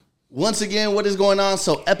Once again, what is going on?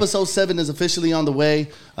 So episode 7 is officially on the way.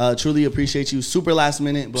 Truly appreciate you. Super last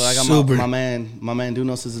minute, but I got my man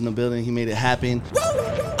Dunos is in the building. He made it happen.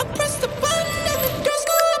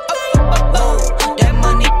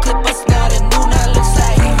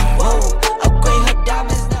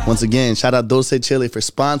 Once again, shout out Dulce Chile for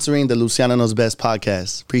sponsoring the Luciano Knows Best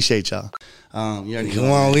podcast. Appreciate y'all. You already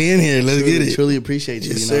Come on, we in here. Let's get it. Truly appreciate you.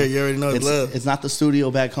 Yes, sir. You already know it's love. It's not the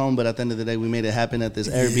studio back home, but at the end of the day, we made it happen at this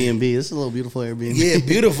Airbnb. This is a little beautiful Airbnb. Yeah,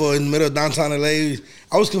 beautiful in the middle of downtown LA.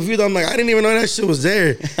 I was confused. I'm like, I didn't even know that shit was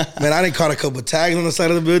there. Man, I didn't caught a couple tags on the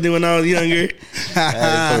side of the building when I was younger.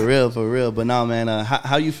 Hey, for real. But no, man,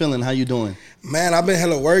 how you feeling? How you doing? Man, I've been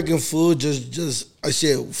hella working, food. Just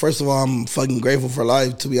shit. First of all, I'm fucking grateful for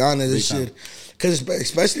life, to be honest. This shit. Because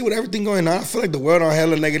especially with everything going on, I feel like the world on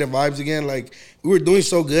hella negative vibes again. Like, we were doing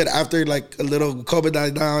so good after, like, a little COVID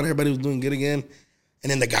died down. Everybody was doing good again.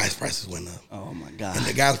 And then the gas prices went up. Oh, my God. And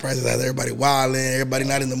the gas prices had everybody wilding. Everybody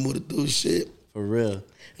not in the mood to do shit. For real.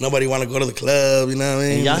 Nobody want to go to the club, you know what I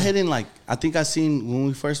mean? And y'all hitting, like, I think I seen when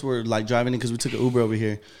we first were, like, driving in, because we took an Uber over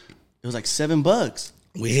here, it was like $7.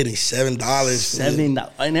 We hitting $7.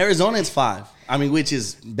 $7. In Arizona, it's $5. I mean, which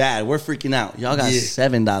is bad. We're freaking out. Y'all got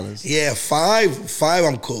 $7. Yeah, $5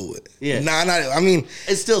 I'm cool with. Yeah. I mean,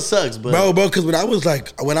 it still sucks, but bro, because when I went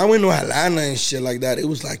to Atlanta and shit like that, it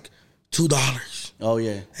was like $2. Oh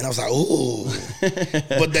yeah. And I was like, ooh.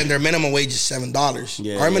 But then their minimum wage is $7.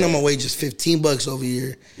 Yeah, our minimum wage is $15 over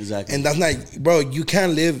here. Exactly. And that's not, bro, you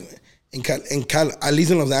can't live in at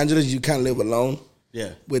least in Los Angeles, you can't live alone.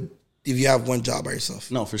 Yeah. If you have one job by yourself.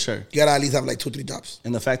 No, for sure. You gotta at least have like 2-3 jobs.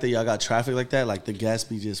 And the fact that y'all got traffic like that, like the gas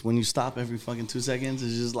be just, when you stop every fucking 2 seconds,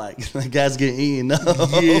 it's just like, the gas getting eaten up.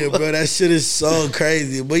 Yeah, bro, that shit is so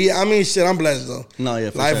crazy. But yeah, I mean, shit, I'm blessed though. No, yeah,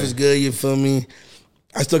 for Life sure. is good, you feel me?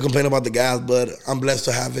 I still complain about the gas, but I'm blessed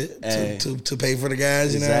to have it to pay for the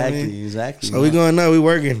gas, you know what I mean? Exactly. So we going up, we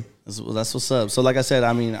working. That's what's up. So like I said,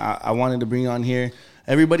 I mean, I wanted to bring on here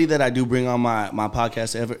everybody that I do bring on my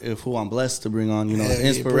podcast, who I'm blessed to bring on,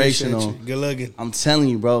 inspirational. Good looking. I'm telling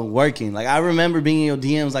you, bro, working. Like, I remember being in your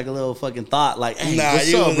DMs like a little fucking thought. Like, hey,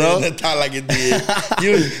 what's up, bro? Nah, you thought like it did.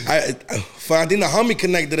 I think the homie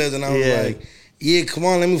connected us, and I was like, yeah, come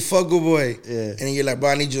on, let me fuck with boy. Yeah. And then you're like, bro,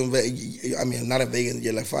 I need you in Vegas. I mean, not in Vegas.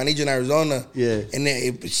 You're like, I need you in Arizona. Yeah. And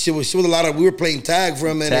then she was a lot of, we were playing tag for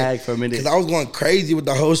a minute. Because I was going crazy with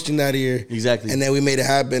the hosting that year. Exactly. And then we made it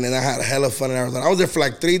happen, and I had a hella fun in Arizona. I was there for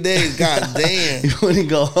like 3 days. God damn. You wouldn't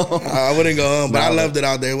go home. I wouldn't go home, but I loved it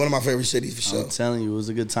out there. One of my favorite cities for sure. I'm telling you, it was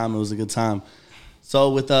a good time.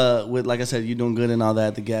 So with like I said, you're doing good and all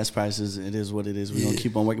that. The gas prices, it is what it is. We're gonna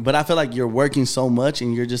keep on working. But I feel like you're working so much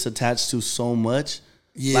and you're just attached to so much.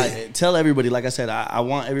 Yeah. Like, tell everybody, like I said, I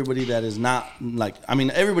want everybody that is not, like, I mean,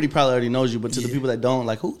 everybody probably already knows you, but to the people that don't,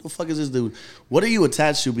 like, who the fuck is this dude? What are you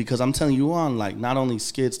attached to? Because I'm telling you, on, like, not only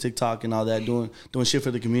skits, TikTok and all that, doing shit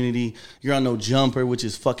for the community. You're on No Jumper, which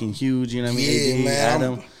is fucking huge, you know what I mean? Yeah, man.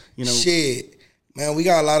 Adam, Shit. Man, we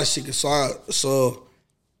got a lot of shit. So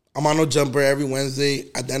I'm on No Jumper every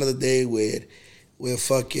Wednesday at the end of the day with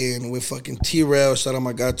fucking T-Rail. Shout out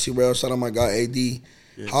my guy T-Rail. Shout out my guy AD.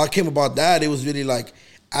 Yeah. How I came about that, it was really like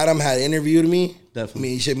Adam had interviewed me.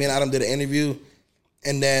 Definitely. Me and Adam did an interview.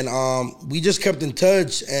 And then we just kept in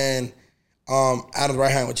touch, and Adam's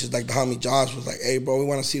right hand, which is like the homie Josh, was like, hey, bro, we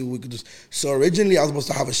want to see what we could do. So originally I was supposed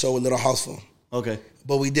to have a show with Little Houseful. Okay.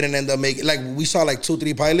 But we didn't end up making, like, we saw like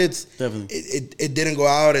 2-3 pilots. Definitely. It didn't go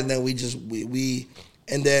out, and then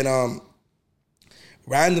and then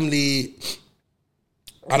randomly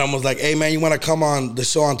Adam was like, hey, man, you want to come on the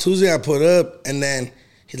show on Tuesday? I put up, and then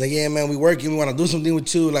he's like, yeah, man, we working. We want to do something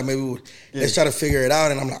with you. Like, maybe let's try to figure it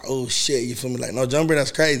out. And I'm like, oh, shit, you feel me? Like, No Jumper,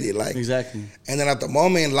 that's crazy. Like, exactly. And then at the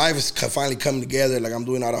moment, life is finally coming together. Like, I'm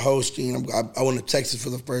doing all the hosting. I went to Texas for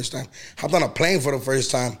the first time. Hopped on a plane for the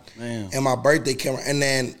first time. Damn. And my birthday came. And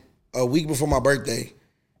then a week before my birthday,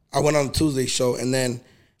 I went on the Tuesday show. And then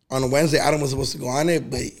on a Wednesday, Adam was supposed to go on it,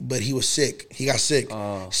 but he was sick. He got sick.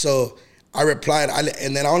 Oh. So I replied,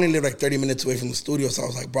 and then I only lived like 30 minutes away from the studio. So I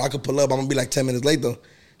was like, bro, I could pull up. I'm going to be like 10 minutes late, though.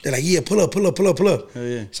 They're like, yeah, pull up. Hell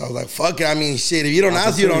yeah. So I was like, fuck it. I mean, shit, if you don't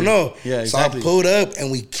ask, you don't know. Yeah, exactly. So I pulled up,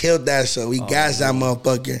 and we killed that show. We gassed that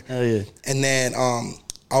motherfucker. Hell yeah. And then I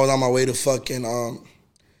was on my way to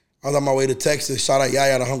Texas. Shout out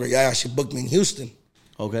Yaya, the Hungry Yaya. She booked me in Houston.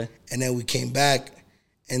 Okay. And then we came back,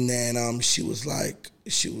 and then she was like,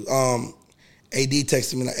 AD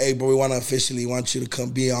texted me like, hey, bro, we want you to come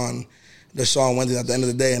be on the show on Wednesday at the end of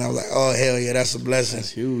the day. And I was like, oh, hell yeah, that's a blessing. That's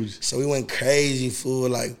huge. So we went crazy, fool.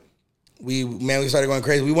 Like, we started going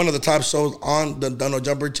crazy. We one of the top shows on the No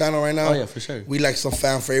Jumper channel right now. Oh, yeah, for sure. We like some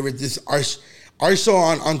fan favorites. our show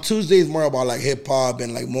on Tuesday is more about like hip hop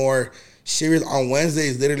and like more serious. On Wednesday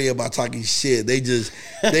is literally about talking shit. They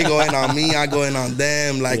go in on me, I go in on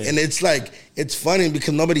them. Like, and it's like, it's funny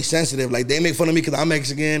because nobody's sensitive. Like, they make fun of me because I'm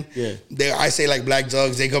Mexican. Yeah. I say like black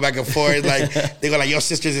jokes. They go back and forth. Like, they go like, your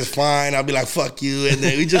sisters is fine. I'll be like, fuck you. And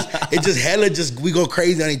then we go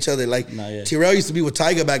crazy on each other. Like, Terrell used to be with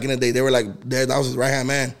Tyga back in the day. They were like, that was his right hand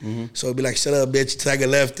man. Mm-hmm. So it'd be like, shut up, bitch. Tyga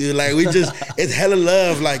left, dude. Like, it's hella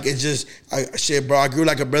love. Like, it's just, shit, bro. I grew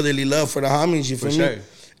like a brotherly love for the homies. You feel me? Sure.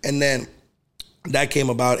 And then that came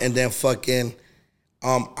about, and then fucking,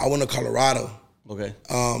 I went to Colorado. Okay.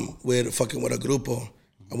 With a grupo.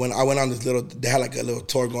 I went on this they had like a little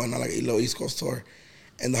tour going on, like a little East Coast tour.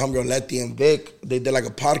 And the homegirl Letty and Vic, they did like a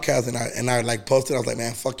podcast, and I like posted. I was like,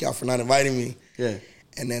 man, fuck y'all for not inviting me. Yeah.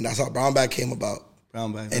 And then that's how Brown Bag came about.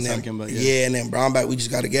 That's how it came about. Yeah, and then Brown Bag, we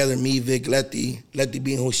just got together. Me, Vic, Letty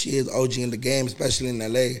being who she is, OG in the game, especially in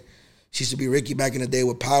LA. She used to be Ricky back in the day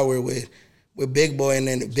with Power, with Big Boy, and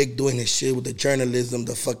then Vic doing his shit with the journalism,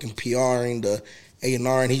 the fucking PR and the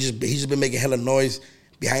A&R, and he's just been making hella noise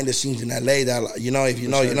behind the scenes in LA that, you know, if you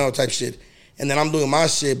know, you know type shit. And then I'm doing my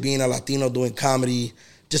shit, being a Latino, doing comedy,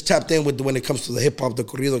 just tapped in with when it comes to the hip hop, the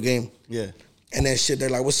corrido game. Yeah. And then shit,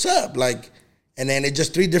 they're like, what's up? Like, and then it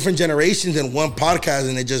just 3 different generations in one podcast,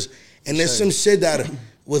 and there's some shit that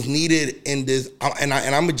was needed in this, and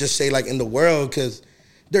I'm gonna just say like in the world, because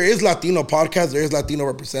there is Latino podcasts, there is Latino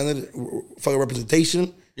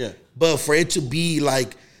representation. Yeah. But for it to be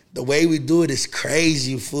like, the way we do it is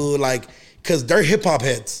crazy, fool. Like, cause they're hip hop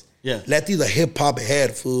heads. Yeah. Letty's a hip hop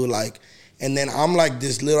head, fool. Like, and then I'm like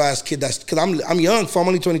this little ass kid cause I'm young, so I'm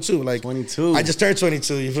only 22. Like 22. I just turned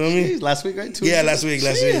 22. You feel me? Jeez, last week, right? Yeah, last week.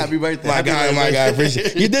 Happy birthday. My guy. Appreciate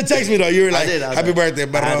it. You did text me though. You were like, happy birthday,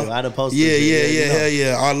 bro. I had to post it. Hell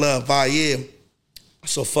yeah. All love. Yeah.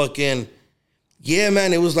 So fucking, yeah,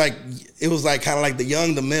 man. It was like kind of like the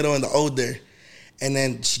young, the middle, and the older. And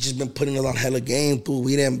then she just been putting us on hella game, fool.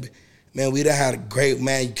 We done had a great,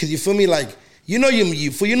 man. Cause you feel me, like, you know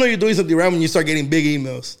you're doing something right when you start getting big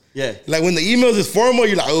emails. Yeah. Like when the emails is formal,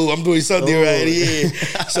 you're like, oh, I'm doing something right. Yeah.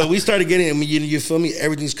 So we started getting, you feel me,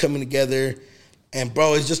 everything's coming together. And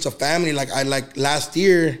bro, it's just a family. Like last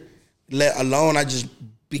year, let alone, I just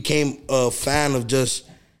became a fan of just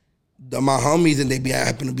my homies, and they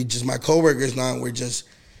happen to be just my coworkers now, and we're just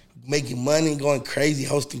making money, going crazy,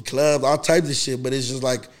 hosting clubs, all types of shit. But it's just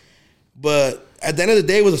like, but at the end of the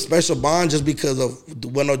day, it was a special bond just because of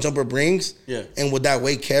what No Jumper brings, and what that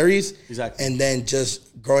weight carries. Exactly. And then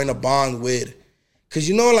just growing a bond with, because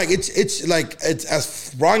you know, like it's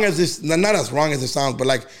as wrong as this, not as wrong as it sounds, but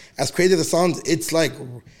like as crazy as it sounds, it's like,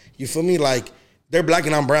 you feel me, like they're black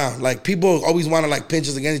and I'm brown. Like people always want to like pinch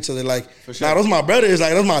us against each other. Like, nah, those my brothers.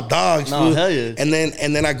 Like those my dogs. No, hell yeah. And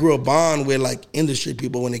then I grew a bond with like industry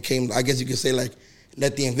people when it came. I guess you could say like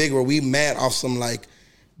Letty and Vic, where we met off some like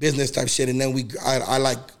business type shit, and then I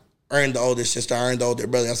like earned the older sister. I earned the older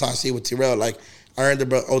brother. That's how I see it with Terrell. Like I earned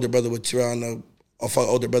the older brother with Terrell and the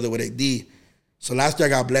older brother with AD. So last year I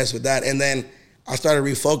got blessed with that, and then I started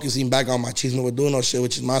refocusing back on my Chisme with Duno shit,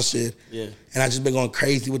 which is my shit. Yeah. And I just been going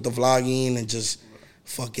crazy with the vlogging and just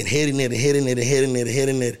fucking hitting it.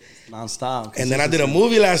 Nonstop. And then I did a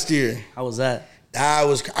movie last year. How was that?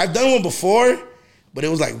 I've done one before, but it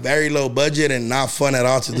was like very low budget and not fun at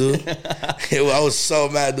all to do. I was so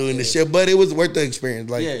mad doing this shit, but it was worth the experience.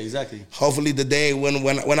 Like, yeah, exactly. Hopefully the day when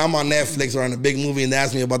I'm on Netflix or on a big movie and they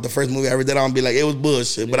ask me about the first movie I ever did, I'll be like, it was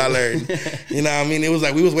bullshit, but I learned. You know what I mean? It was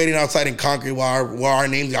like we was waiting outside in concrete while our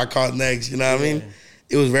names got called next. You know what I mean?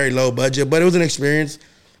 It was very low budget, but it was an experience.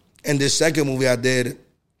 And this second movie I did,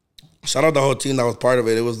 shout out the whole team that was part of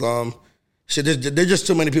it. It was shit. There's just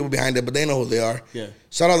too many people behind it, but they know who they are. Yeah.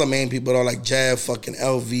 Shout out the main people though, like Jeff, fucking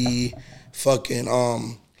LV,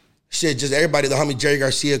 fucking shit. Just everybody. The homie Jerry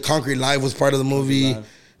Garcia, Concrete Live was part of the movie.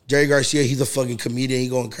 Jerry Garcia, he's a fucking comedian. He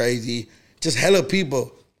going crazy. Just hella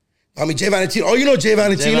people. I mean, Jay Valentino. Oh, you know Jay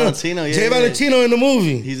Valentino? Jay Valentino in the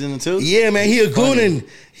movie. He's in it too? Yeah, man. He a goon and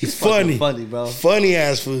he's funny. Funny, bro. Funny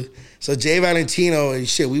ass fool. So Jay Valentino and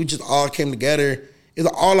shit, we just all came together. It's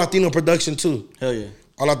an all Latino production too. Hell yeah.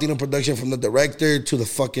 All Latino production from the director to the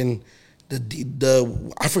fucking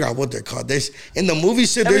the I forgot what they're called. There's in the movie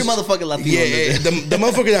shit. Every motherfucking Latino. Yeah. The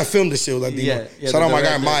motherfucker that filmed the shit was Latino. Yeah. Shout out my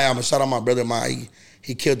guy Maya. I'm gonna shout out my brother Maya.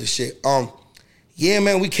 He killed the shit. Yeah,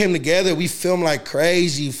 man, we came together. We filmed like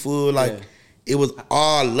crazy, fool. Like it was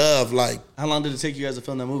all love. Like, how long did it take you guys to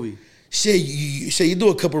film that movie? Shit, you do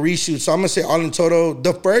a couple reshoots. So I'm gonna say all in total,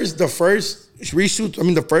 the first reshoot. I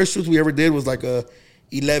mean, the first shoots we ever did was like a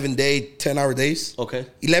 11-day, 10-hour days. Okay.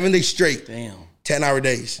 11 days straight. Damn. 10-hour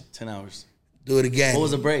days. 10 hours. Do it again. What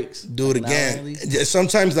was the breaks? Do it again.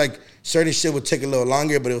 Sometimes like certain shit would take a little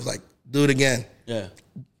longer, but it was like, do it again. Yeah.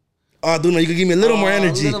 Oh, dude, no, you could give me a little more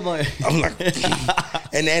energy. A little more. I'm like,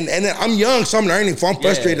 and then I'm young, so I'm learning. So I'm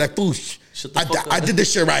frustrated. Like, boosh. I did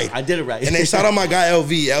this shit right. I did it right. And then shout out my guy LV.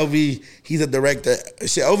 LV, he's a director.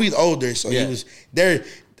 Shit, LV's older, so he was there.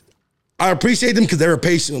 I appreciate them because they were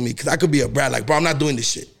patient with me because I could be a brat. Like, bro, I'm not doing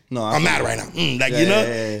this shit. No, I'm mad right now.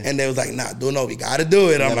 And they was like, nah, we gotta do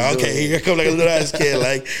it. I'm like, okay, here comes like a little ass kid.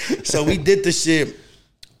 Like, so we did the shit.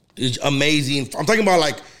 It's amazing. I'm talking about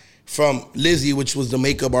like from Lizzie, which was the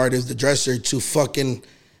makeup artist, the dresser, to fucking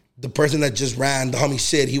the person that just ran the homie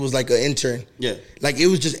Sid. He was like an intern. Yeah. Like it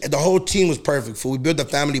was just, the whole team was perfect. For we built a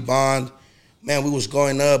family bond. Man, we was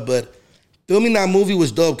going up. But filming that movie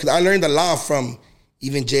was dope because I learned a lot from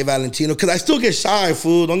even Jay Valentino, because I still get shy,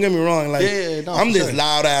 fool. Don't get me wrong. Like, I'm this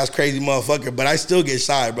loud ass crazy motherfucker, but I still get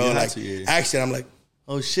shy, bro. Like, action, I'm like,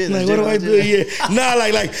 oh shit! Like, what do I do? Yeah, nah,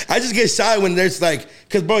 like I just get shy when there's like,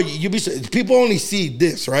 cause bro, people only see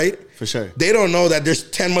this, right? For sure. They don't know that there's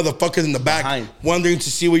 10 motherfuckers in the back wondering to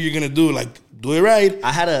see what you're gonna do. Like, do it right.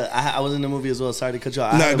 I was in the movie as well. Sorry to cut you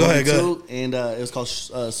off. Go ahead. And it was called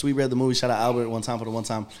Sweet Red the movie. Shout out Albert one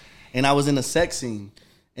time. And I was in a sex scene,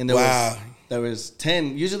 and there was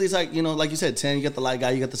 10. Usually it's like, like you said, 10. You got the light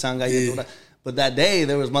guy, you got the sound guy, you got the but that day,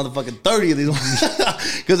 there was motherfucking 30 of these ones.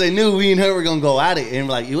 Because they knew we and her were going to go at it. And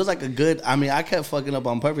like, it was like a good, I kept fucking up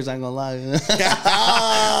on purpose, I ain't going to lie.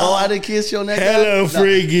 Oh, I didn't kiss your neck. Hello,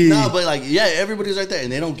 freaky. No, but like, everybody's right there.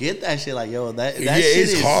 And they don't get that shit. Like, yo, that shit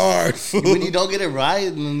is hard. When you don't get it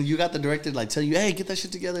right, and you got the director like tell you, hey, get that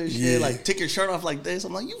shit together and shit. Like, take your shirt off like this.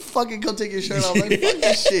 I'm like, you fucking go take your shirt off. Like, fuck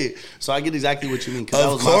this shit. So I get exactly what you mean.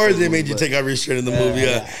 Of course they made you take off your shirt in the movie.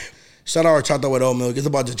 Shout out Horchata with oat milk. It's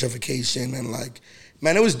about gentrification and like,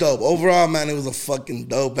 man, it was dope. Overall, man, it was a fucking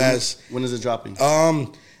dope ass. When is it dropping?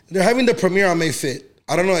 They're having the premiere on May 5th.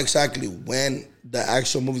 I don't know exactly when the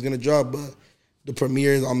actual movie's gonna drop, but the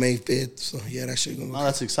premiere is on May 5th. So yeah, that shit gonna. Oh,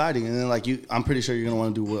 that's exciting. And then like I'm pretty sure you're gonna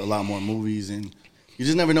want to do a lot more movies, and you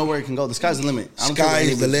just never know where it can go. The sky's the limit. Sky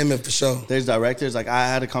is the limit for sure. There's directors. Like I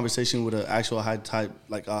had a conversation with an actual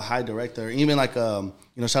high director. Even like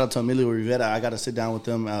shout out to Emilio Rivera. I got to sit down with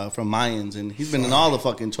him from Mayans, and he's been in all the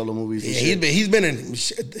fucking Cholo movies. Yeah, he's been in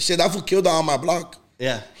shit. That fool killed On My Block.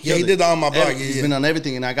 Yeah, he did On My Block. He's been on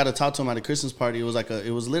everything, and I got to talk to him at a Christmas party. It was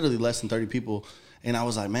it was literally less than 30 people, and I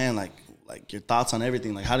was like, man, like your thoughts on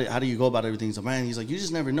everything. Like how do you go about everything? So man, he's like, you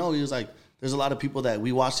just never know. He was like, there's a lot of people that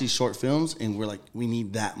we watch these short films and we're like, we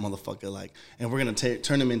need that motherfucker, like, and we're gonna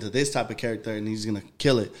turn him into this type of character and he's gonna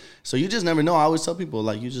kill it. So you just never know. I always tell people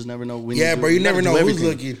like, you just never know when. Yeah, bro, you never know who's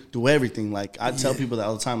looking. Do everything. Like I tell people that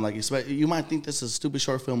all the time. Like you might think this is a stupid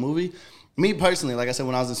short film movie. Me personally, like I said,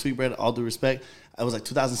 when I was in Sweetbread, all due respect, I was like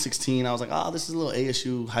 2016. I was like, oh, this is a little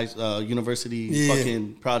ASU university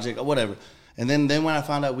fucking project or whatever. And then when I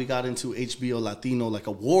found out we got into HBO Latino like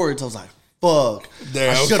awards, I was like, fuck.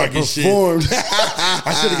 I should have performed.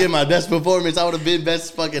 I should have given my best performance. I would have been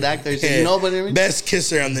best fucking actor. So, you know what I mean? Best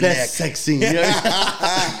kisser on the neck. Best sex scene. You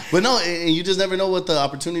know? But no, and you just never know what the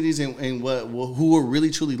opportunities and who are really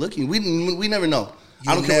truly looking. We never know.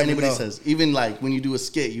 I don't care what anybody says. Even like when you do a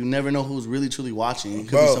skit, you never know who's really truly watching. It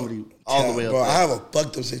could be somebody all the way up there. I have a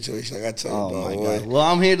fucked up situation. I got to tell you, bro. Oh my God. Well,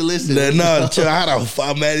 I'm here to listen. No, chill. I had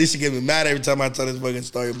a man. This should get me mad every time I tell this fucking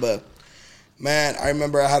story. But man, I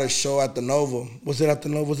remember I had a show at the Novo. Was it at the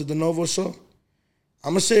Novo? Was it the Novo show?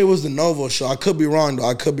 I'm gonna say it was the Novo show. I could be wrong though.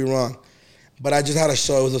 I could be wrong. But I just had a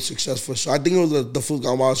show. It was a successful show. I think it was the Food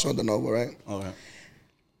Gone Wild show at the Novo, right? Okay.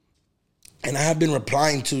 And I have been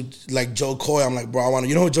replying to like Joe Coy. I'm like, bro, I want to.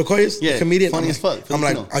 You know who Joe Coy is? Yeah, the comedian. Funny as fuck. I'm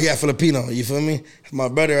like, oh yeah, Filipino. You feel me? My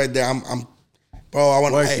brother right there. Bro. I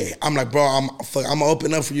want to. Hey, I'm like, bro, I'm gonna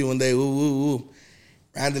open up for you one day. Woo, woo, woo.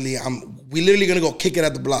 Randomly, we literally gonna go kick it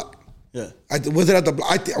at the block. Yeah. Was it at the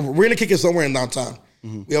block? We're gonna kick it somewhere in downtown.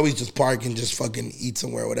 Mm-hmm. We always just park and just fucking eat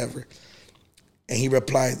somewhere or whatever. And he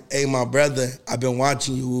replied, hey, my brother, I've been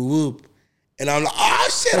watching you. Woo, woo. And I'm like, oh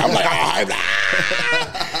shit. I'm like,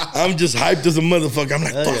 I'm just hyped as a motherfucker. I'm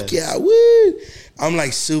like, fuck yeah, woo. I'm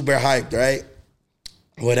like super hyped, right?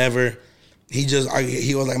 Whatever. He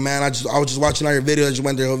was like, man, I was just watching all your videos. I just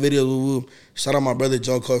went through your videos. Woo, woo. Shout out my brother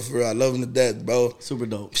Joe Coy for real. I love him to death, bro. Super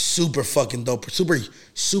dope. Super fucking dope.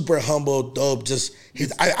 Super humble, dope. Just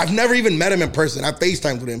I've never even met him in person. I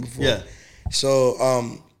FaceTimed with him before. Yeah.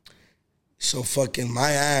 So fucking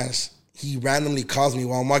my ass. He randomly calls me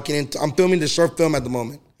while I'm walking in. I'm filming the short film at the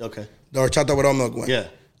moment. Okay. The Horchata with oat milk one. Yeah.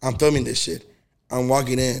 I'm filming this shit. I'm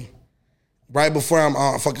walking in. Right before I'm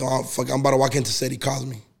about to walk into set, he calls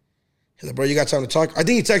me. He's like, bro, you got time to talk? I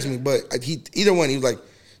think he texted me, but either one, he was like,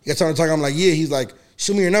 you got time to talk? I'm like, yeah. He's like,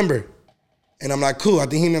 shoot me your number. And I'm like, cool, I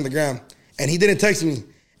think he hit me on the gram. And he didn't text me.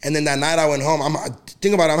 And then that night I went home.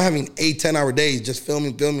 Think about it, I'm having 8, 10-hour days just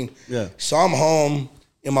filming. Yeah. So I'm home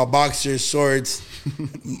in my boxers, shorts.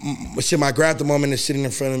 My grandma moment is sitting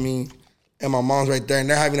in front of me. And my mom's right there, and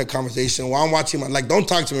they're having a conversation while I'm watching. Don't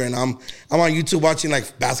talk to me right now. I'm on YouTube watching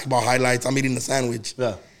basketball highlights. I'm eating a sandwich.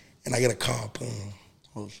 Yeah. And I get a call. Boom.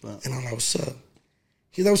 Oh, shit. And I'm like, what's up?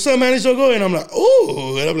 He's like, what's up, man? It's so good. And I'm like,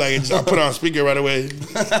 ooh. And I'm like, I put it on speaker right away.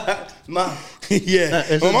 Mom.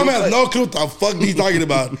 Yeah. My mom has no clue what the fuck he's talking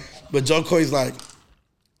about. But Joe Coy's like,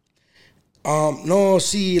 no,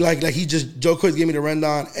 see, Joe Coy's gave me the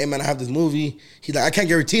rundown. Hey, man, I have this movie. He's like, I can't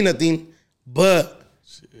guarantee nothing, but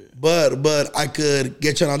I could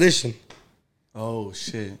get you an audition. Oh,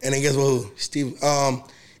 shit. And then guess what? Who? Steve.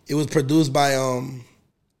 It was produced by,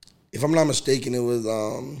 if I'm not mistaken, it was,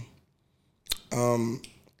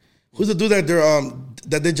 who's the dude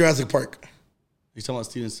that did Jurassic Park? You talking about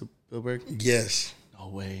Steven Spielberg? Yes. No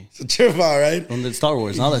way. It's a trip out, right? From the Star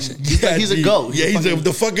Wars and all that shit. He's a GOAT. Yeah, he's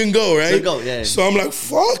the fucking GOAT, right? The GOAT, yeah. So I'm like,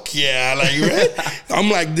 fuck yeah. Right? I'm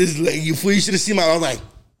like, this, you should have seen I was like,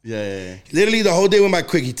 yeah. Literally the whole day went by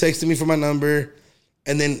quick. He texted me for my number,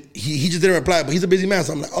 and then he just didn't reply, but he's a busy man.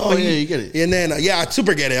 So I'm like, yeah, you get it. And then, I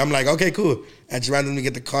super get it. I'm like, okay, cool. I just randomly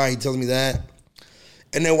get the car. He tells me that.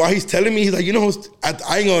 And then while he's telling me, he's like, you know,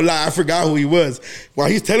 I ain't gonna lie, I forgot who he was. While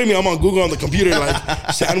he's telling me, I'm on Google on the computer,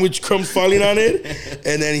 sandwich crumbs falling on it.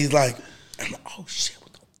 And then he's like, I'm like, oh shit,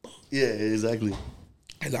 what the fuck? Yeah, exactly.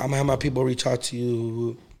 And I'm gonna have my people reach out to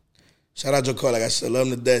you. Shout out Joe Coy, I said, love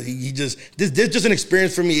him to death. He just, this just an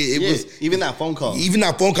experience for me. It was even that phone call. Even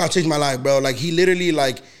that phone call changed my life, bro. He literally,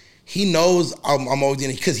 he knows I'm always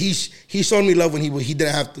in it. Because he showed me love when he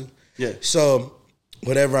didn't have to. Yeah. So,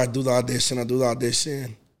 whatever, I do the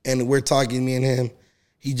audition. And we're talking, me and him.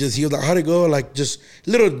 He was like, how'd it go? Just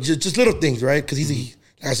little things, right? Because like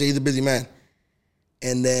I said, he's a busy man.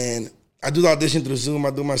 And then I do the audition through Zoom. I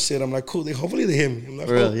do my shit. I'm like, cool. Hopefully they hear me. I'm like,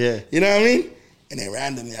 for real, yeah. You know what I mean? And then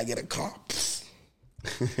randomly I get a call.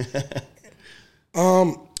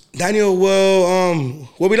 Daniel, well,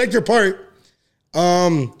 we liked your part.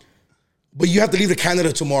 But you have to leave to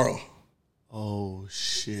Canada tomorrow. Oh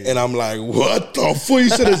shit. And I'm like, what the fuck? You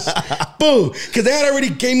should have boo. Cause they had already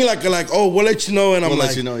gave me oh, we'll let you know. And I'm we'll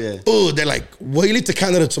let you know, yeah. Boo. They're like, well, you leave to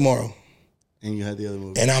Canada tomorrow. And you had the other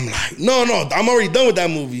movie. And I'm like, no, I'm already done with that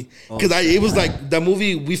movie. Cause it was that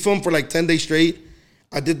movie we filmed for 10 days straight.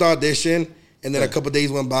 I did the audition. And then a couple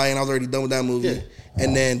days went by, and I was already done with that movie. Yeah.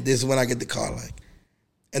 And then this is when I get the call,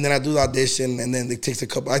 and then I do the audition, and then it takes I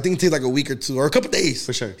think it takes a week or two, or a couple days.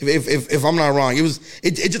 For sure. If I'm not wrong.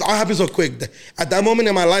 It just all happened so quick. At that moment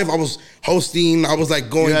in my life, I was hosting, I was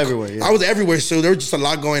going. You're everywhere, yeah. I was everywhere, so there was just a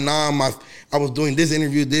lot going on. I was doing this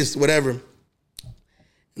interview, this, whatever.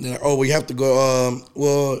 And then, well, you have to go,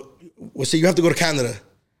 so you have to go to Canada.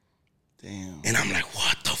 Damn. And I'm like,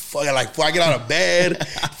 what the fuck? Before I get out of bed,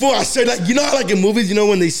 before I said, you know how in movies,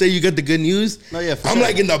 when they say you get the good news? No, yeah, I'm sure.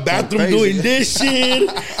 in the bathroom doing this shit.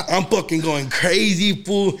 I'm fucking going crazy,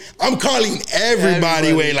 fool. I'm calling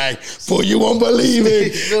everybody. Fool, you won't believe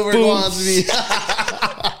it. Spielberg wants me.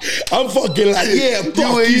 I'm fucking yeah,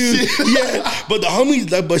 fuck you. Yeah. But the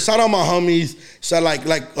homies, but shout out my homies.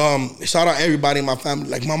 Shout out everybody in my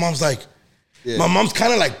family. My mom's my mom's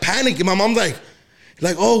kind of panicking. My mom's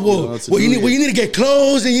oh, well, you need to get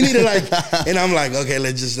clothes and you need to and I'm like, okay,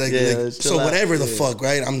 let's just so whatever the fuck,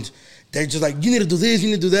 right? They're just you need to do this, you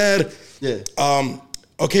need to do that. Yeah.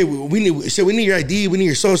 Okay, we need your ID, we need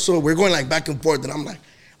your social. We're going back and forth, and I'm like,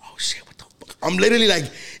 oh shit, what the fuck? I'm literally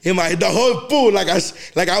in the whole fool, I was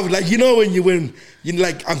when you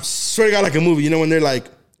I'm swear to God a movie, when they're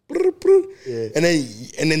yeah. and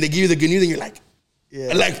then they give you the good news and you're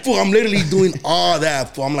yeah. Fool, I'm literally doing all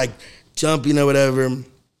that, fool. I'm jumping or whatever. And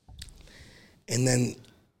then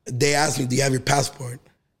they asked me, do you have your passport?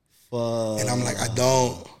 Fuck. And I'm I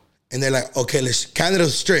don't. And they're okay,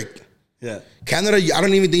 Canada's strict. Yeah. Canada, I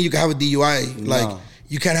don't even think you can have a DUI. No.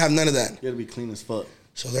 You can't have none of that. You gotta be clean as fuck.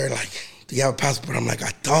 So they're do you have a passport? I'm I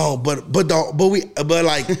don't. But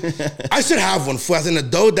I should have one. As an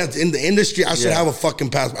adult that's in the industry, I should have a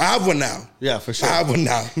fucking passport. I have one now. Yeah, for sure. I have one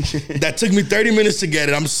now. That took me 30 minutes to get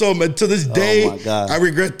it. I'm so mad. To this day, oh my God. I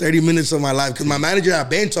regret 30 minutes of my life because my manager at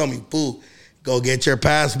Bain told me, fool, go get your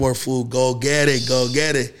passport, fool. Go get it. Go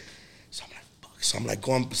get it. So I'm fuck. So I'm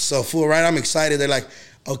going, so fool, right? I'm excited. They're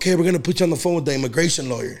okay, we're going to put you on the phone with the immigration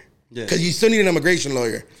lawyer. Yeah. Because you still need an immigration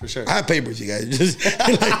lawyer. For sure. I have papers, you guys. Just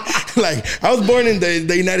I was born in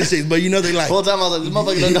the United States, but they're the whole time I was this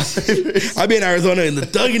motherfucker don't got papers. I be in Arizona and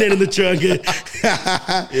thugging it in the trunk.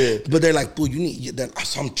 Yeah. But they're fool, you need that.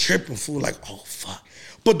 So I'm tripping, fool. Oh fuck.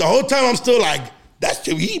 But the whole time I'm still that's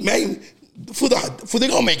he man. they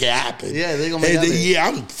gonna make it happen. Yeah, they gonna make it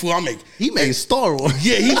happen. Yeah, I'm make. He made Star Wars.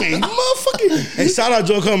 Yeah, he made motherfucking. And shout out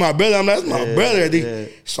Joe Cole, my brother. That's my brother. Yeah.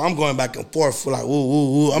 So I'm going back and forth for like,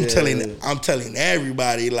 woo. I'm telling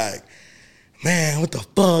everybody like, man, what the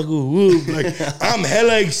fuck, woo. Like, I'm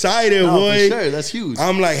hella excited, boy. For sure, that's huge.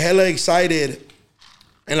 I'm like hella excited.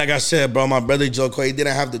 And like I said, bro, my brother Joe Cole, he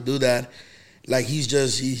didn't have to do that. Like he's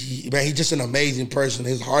just he's just an amazing person.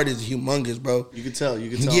 His heart is humongous, bro. You can tell.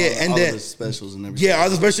 Yeah, and all then of his specials and everything. Yeah,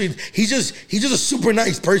 all the specials. He's just a super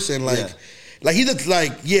nice person. Like he just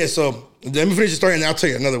like So let me finish the story, and I'll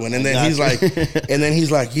tell you another one. And then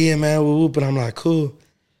he's like, yeah, man, whoop. And I'm like, cool.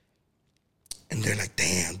 And they're like,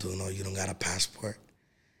 damn, dude, no, you don't got a passport.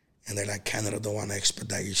 And they're like, Canada don't want to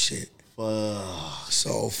expedite your shit.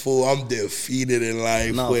 So, fool, I'm defeated in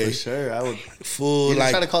life. No, for sure. I would. Fool, you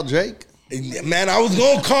like. Try to call Drake? Man, I was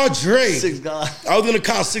going to call Drake. Six God. I was going to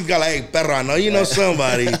call Six God like, hey, perro, I know you know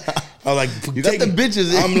somebody. I was like, you got the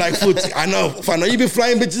bitches in. I'm like, fool, I know you been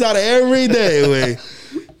flying bitches out of every day, way.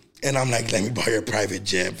 And I'm like, let me borrow your private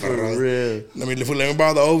jet, bro. For real. Let me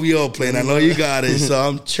borrow the OVO plane. I know you got it. So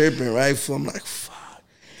I'm tripping, right? So I'm like, fuck.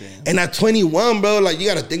 Damn. And at 21, bro, like, you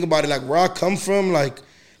got to think about it. Like, where I come from, like,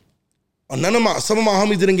 some of my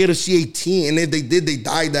homies didn't get a C-18, and if they did, they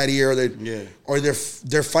died that year, or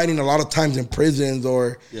they're fighting a lot of times in prisons,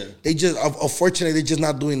 or they just, unfortunately, they're just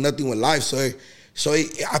not doing nothing with life. So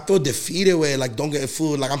I feel defeated with, like, don't get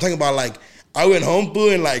food. Like, I'm talking about, like, I went home,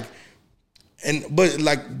 boo, and, like, but,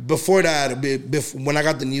 like, before that, when I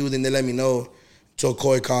got the news and they let me know, Joe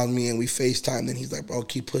Coy called me and we FaceTimed, and he's like, bro,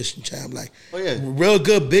 keep pushing, champ. Like, real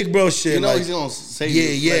good big bro shit. You know, like, he's going to say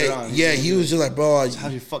yeah. He was just like, bro. Just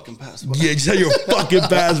have your fucking passport. Yeah, just have your fucking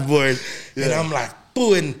passport. And I'm like,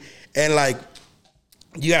 boo. And like,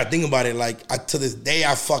 you got to think about it. Like, to this day,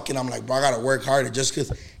 I'm like, bro, I got to work harder. Just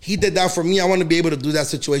because he did that for me, I want to be able to do that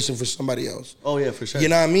situation for somebody else. Oh, yeah, for sure. You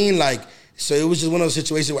know what I mean? Like, so it was just one of those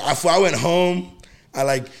situations where I went home. I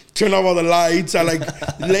like turned off all the lights. I like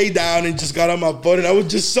lay down and just got on my phone, and I was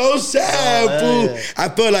just so sad, fool. Yeah. I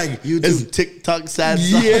felt like YouTube, TikTok, sad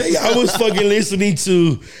songs. Yeah, I was fucking listening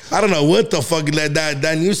to, I don't know what the fuck,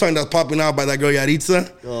 that new song that's popping out by that girl Yaritza.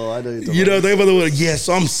 Oh, I know you know, they were like, yeah.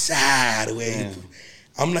 So I'm sad, wait.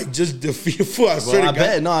 I'm like just defeated. I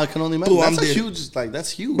bet. No, I can only imagine.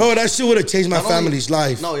 That's huge. Bro, that shit would have changed my family's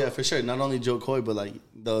life. No, yeah, for sure. Not only Joe Coy, but like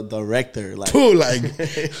the director. Like,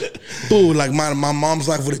 like my mom's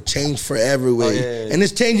life would have changed forever. And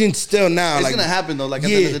it's changing still now. It's gonna happen though. Like at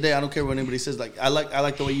the end of the day, I don't care what anybody says. Like I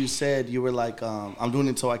like the way you said. You were like, I'm doing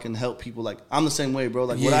it so I can help people. Like I'm the same way, bro.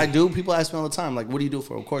 Like what I do, people ask me all the time. Like, what do you do it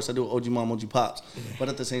for? Of course, I do OG Mom, OG Pops. But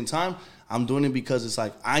at the same time, I'm doing it because it's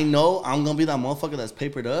like, I know I'm going to be that motherfucker that's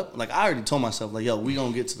papered up. Like, I already told myself, like, yo, we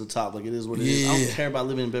going to get to the top. Like, it is what it is. I don't care about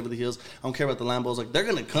living in Beverly Hills. I don't care about the Lambos. Like, they're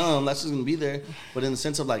going to come. That's just going to be there. But in the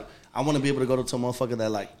sense of, like, I want to be able to go to a motherfucker that,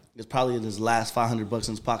 like, is probably in his last $500 in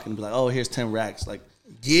his pocket and be like, oh, here's 10 racks. Like,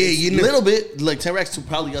 you know. A little bit, like 10 racks to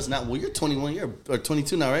probably us now. Well, you're 21, or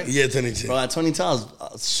 22 now, right? Yeah, 22. Bro, at 22, I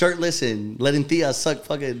was shirtless and letting Thea suck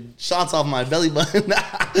fucking shots off my belly button.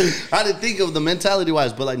 I didn't think of the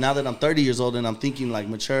mentality-wise, but like now that I'm 30 years old and I'm thinking like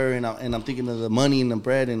mature and I'm thinking of the money and the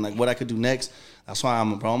bread and like what I could do next, that's why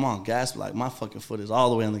I'm on gas. Like my fucking foot is all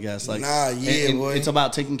the way on the gas. Like, and boy. It's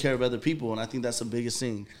about taking care of other people, and I think that's the biggest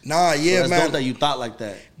thing. So that's man. Dope that you thought like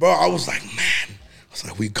that. Bro, I was like, man. I was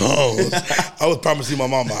like, we gone. I was promising my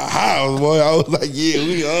mom a house, boy. I was like, yeah,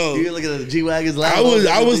 we gone. You were looking at the G-Wagons. I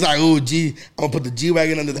was like, oh, I'm going to put the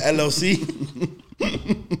G-Wagon under the LLC.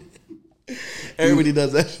 Everybody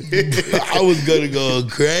does that shit. I was going to go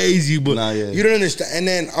crazy, but you don't understand. And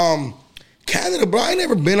then Canada, bro, I ain't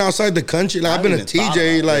never been outside the country. Like, I've been a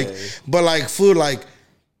TJ, like, but like, food, like,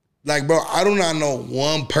 bro, I do not know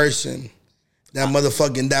one person that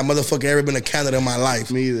motherfucker ever been to Canada in my life.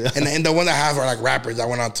 Me either. And the one that have are like rappers that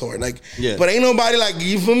went on tour. Like, but ain't nobody like,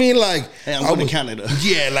 you feel me? Like, hey, I'm going to Canada.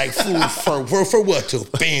 Yeah, like for what to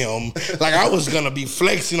film? Like I was gonna be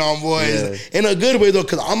flexing on boys in a good way though,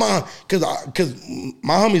 cause cause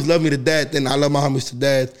my homies love me to death, and I love my homies to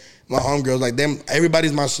death. My homegirls, like them,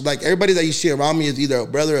 everybody's my, like everybody that you see around me is either a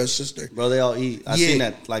brother or a sister. Bro, they all eat. I seen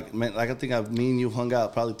that. Like, man, like I think me and you hung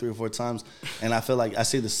out probably 3 or 4 times, and I feel like I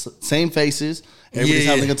see the same faces. Everybody's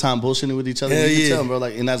having a good time bullshitting with each other. You can tell them, bro.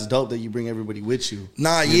 Like, and that's dope that you bring everybody with you.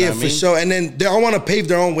 For sure. And then they all want to pave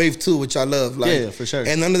their own wave too, which I love. Like, for sure.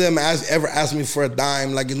 And none of them ever ask me for a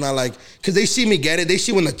dime. Like, it's not like, because they see me get it. They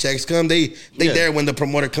see when the checks come. They there when the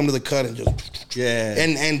promoter come to the cut and just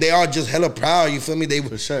And they are just hella proud. You feel me? They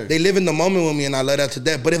live in the moment with me, and I love that to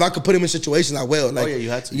death. But if I could put them in situations, I will. Like, you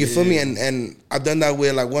had to. You feel me? And I've done that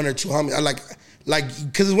with like 1 or 2 homies. I like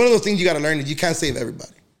because it's one of those things you got to learn that you can't save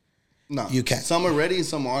everybody. No, you can't. Some are ready and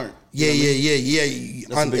some aren't. Yeah.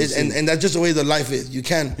 And that's just the way the life is. You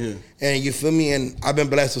can. Yeah. And you feel me? And I've been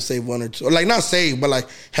blessed to save one or two. Like, not save, but like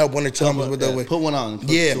help one or two homies with that way. Put one on. Put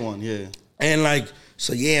two on, yeah. And like,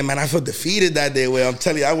 so yeah, man, I felt defeated that day. Where I'm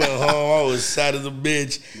telling you, I went home, I was sad as a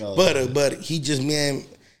bitch. No, but he just, man,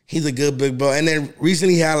 he's a good big bro. And then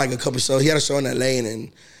recently he had like a couple shows. He had a show in LA and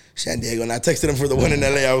in San Diego. And I texted him for the one in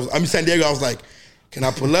LA. San Diego. I was like, can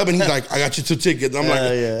I pull up? And he's like, I got you 2 tickets. I'm like,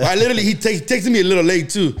 I literally, he texted me a little late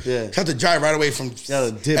too. Yeah. Had to drive right away from LA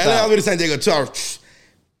all the way to San Diego 2 hours.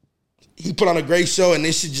 He put on a great show and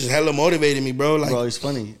this shit just hella motivated me, bro. Like, bro, he's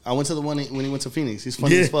funny. I went to the one when he went to Phoenix. He's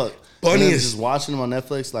funny as fuck. Funny as just watching him on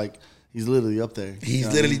Netflix, like he's literally up there.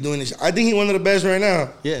 He's literally doing this. I think he's one of the best right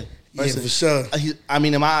now. Yeah. Yeah, for sure.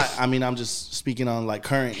 I'm just speaking on like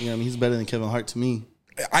current, you know what I mean? He's better than Kevin Hart to me.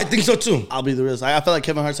 I think so too. I'll be the realist. I feel like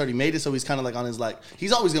Kevin Hart's already made it, so he's kind of like on his like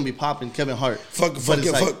he's always gonna be popping Kevin Hart. Fuck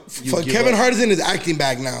Kevin Hart is in his acting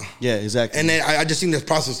bag now. Yeah, exactly. And then I just seen this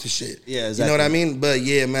process to shit. Yeah, exactly. You know what I mean? But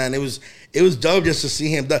yeah, man, it was dope just to see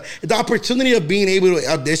him. The opportunity of being able to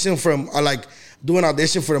audition like do an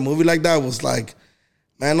audition for a movie like that was like,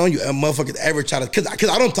 man, I know you motherfuckers ever try to, cause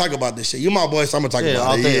I don't talk about this shit. You my boy, so I'm gonna talk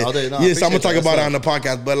about it. All day. No, so I'm gonna talk about it on the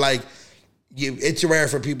podcast. But like, it's rare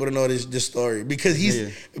for people to know this story because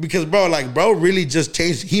because bro really just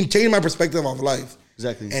changed. He changed my perspective of life.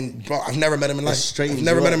 Exactly. And bro, I've never met him in life. I've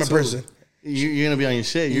never met him in person. You're gonna be on your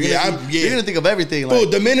shit. You're gonna think of everything. Bro,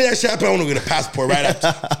 the minute that shit happened, I want to get a passport right after.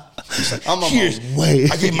 Like, I'm on my way.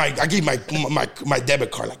 I gave my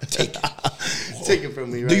debit card. Like, take it. Take it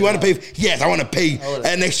from me. Right Do you want to pay? Yes, I want to pay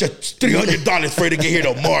an extra $300 for it to get here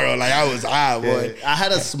tomorrow. Like I was boy. I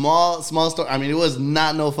had a small story. I mean, it was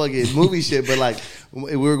not no fucking movie shit, but like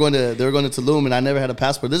they were going to Tulum, and I never had a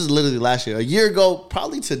passport. This is literally last year, a year ago,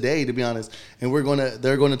 probably today, to be honest. And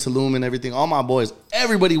they're going to Tulum and everything. All my boys,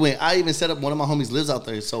 everybody went. I even set up. One of my homies lives out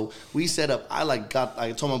there, so we set up. I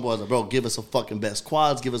told my boys, like, bro, give us a fucking best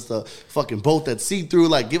quads, give us the fucking boat that's see through,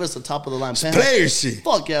 like give us the top of the line player shit.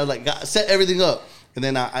 Fuck yeah, like set everything up. And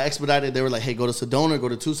then I expedited. They were like, hey, go to Sedona or go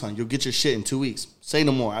to Tucson. You'll get your shit in 2 weeks. Say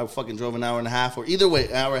no more. I fucking drove an hour and a half, or either way,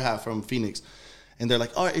 an hour and a half from Phoenix. And they're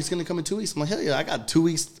like, all right, it's going to come in 2 weeks. I'm like, hell yeah, I got 2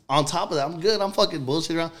 weeks on top of that. I'm good. I'm fucking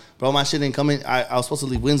bullshit around. Bro, my shit didn't come in. I was supposed to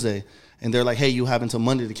leave Wednesday. And they're like, hey, you have until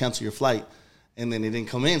Monday to cancel your flight. And then it didn't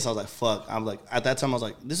come in. So I was like, fuck. I'm like, at that time, I was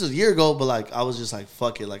like, this is a year ago. But like, I was just like,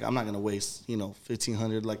 fuck it. Like, I'm not going to waste,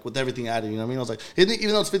 $1,500, like with everything added. You know what I mean? I was like, even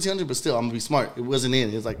though it's $1,500, but still, I'm going to be smart. It wasn't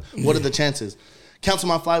in. It was like, what are the chances? Cancel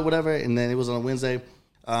my flight, whatever. And then it was on a Wednesday.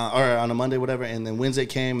 Or on a Monday, whatever, and then Wednesday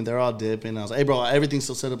came, and they're all dipping. I was like, hey, bro, everything's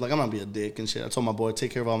still set up. Like, I'm not going to be a dick and shit. I told my boy,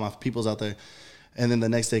 take care of all my peoples out there. And then the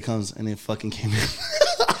next day comes, and it fucking came in.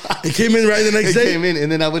 It came in right the next day? It came in, and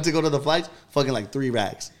then I went to go to the flights, fucking like 3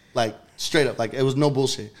 racks. Like, straight up. Like, it was no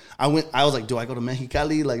bullshit. I was like, do I go to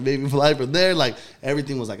Mexicali? Like, maybe fly from there? Like,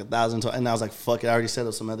 everything was like $1,000. And I was like, fuck it. I already set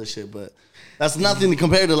up some other shit, but that's nothing to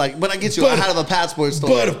compare to, like, but I get you. I have a passport store.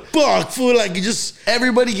 But fuck, fool, like, you just.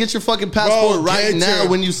 Everybody get your fucking passport right now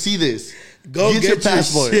when you see this. Go get your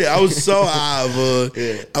passport. Yeah, I was so high,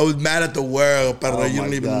 yeah. I was mad at the world, but you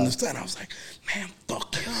don't even understand. I was like, man,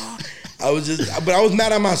 fuck y'all. But I was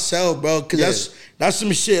mad at myself, bro, because that's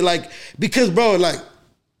some shit, like, because, bro, like,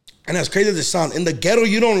 and as crazy as it sounds, in the ghetto,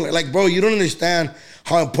 you don't understand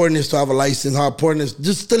how important it is to have a license, how important it is,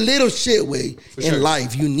 just the little shit way in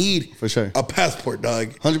life. You need a passport, dog.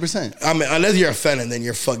 100%. I mean, unless you're a felon, then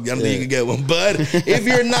you're fucked. I don't think you can get one. But if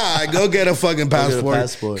you're not, go get a fucking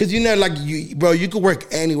passport. Because you could work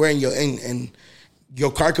anywhere and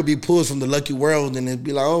your car could be pulled from the lucky world, and it'd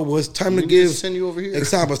be like, oh, well, it's time to give. Send you over here.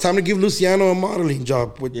 Example, it's time to give Luciano a modeling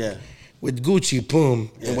job with Gucci,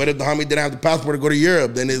 boom. Yeah. And what if the homie didn't have the passport to go to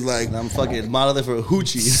Europe? Then it's like, and I'm fucking modeling for a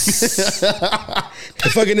hoochie.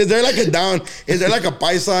 Fucking, is there like a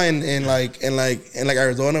paisa in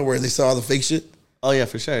Arizona where they sell all the fake shit? Oh yeah,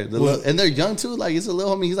 for sure. And they're young too. Like, it's a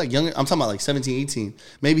little homie. He's like younger. I'm talking about like 17, 18.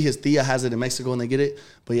 Maybe his tia has it in Mexico and they get it.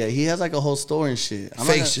 But yeah, he has like a whole store and shit.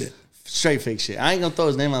 Shit. Straight fake shit. I ain't gonna throw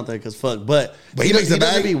his name out there because fuck. But he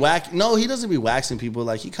doesn't be whack. No, he doesn't be waxing people.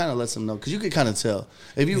 Like, he kind of lets them know, because you can kind of tell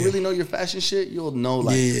if you really know your fashion shit. You'll know,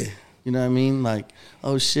 like, you know what I mean? Like,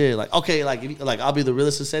 oh shit. Like, okay, like I'll be the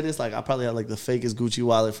realest to say this. Like, I probably had like the fakest Gucci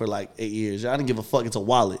wallet for like 8 years. I didn't give a fuck. It's a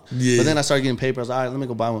wallet. Yeah. But then I started getting paper. I was like, all right, let me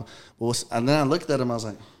go buy one. And then I looked at him. I was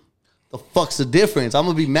like, the fuck's the difference? I'm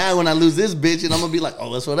gonna be mad when I lose this bitch, and I'm gonna be like,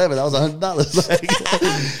 oh, that's whatever. That was $100.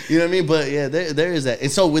 Like, you know what I mean? But yeah, there is that.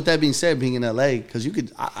 And so with that being said, being in LA, because you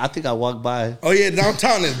could, I think I walked by. Oh yeah,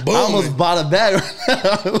 downtown is booming. I almost bought a bag right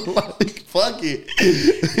now. Like, fuck it.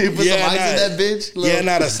 You put some ice in that bitch.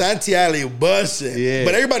 Yeah, the Santee Alley busting. Yeah.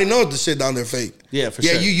 But everybody knows the shit down there fake. Yeah, for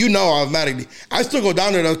sure. Yeah, you know automatically. I still go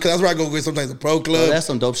down there though, because that's where I go get sometimes the Pro Club. Oh, that's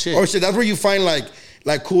some dope shit. Or shit, that's where you find like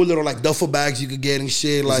cool little like duffel bags you could get and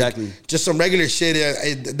shit. Like exactly. Just some regular shit.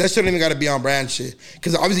 That shouldn't even got to be on brand shit.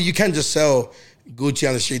 Because obviously you can't just sell Gucci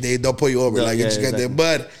on the street. They'll pull you over. Yeah, like yeah, you just exactly. get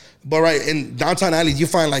there. But right in downtown alleys, you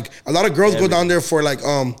find like a lot of girls go down there for like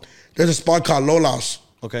there's a spot called Lola's.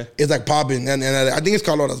 Okay. It's like popping, and I think it's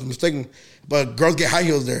called Lola's. I'm mistaken, but girls get high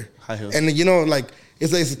heels there. High heels. And you know like.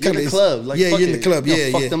 It's kind of club. Like, yeah, you're in the club. Yeah,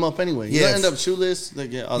 fuck them up anyway. You end up shoeless. Like,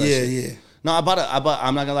 all that shit. Yeah. No, I'm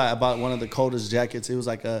not gonna lie. I bought one of the coldest jackets. It was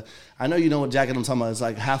like I know you know what jacket I'm talking about. It's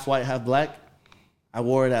like half white, half black. I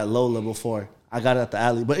wore it at Lola before. I got it at the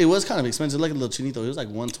alley, but it was kind of expensive. Like a little chinito. It was like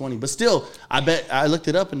 $120. But still, I bet I looked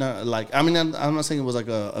it up and I'm not saying it was like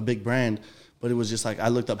a big brand. But it was just like I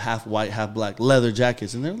looked up half white, half black leather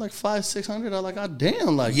jackets, and they were like $500-$600. I'm like, God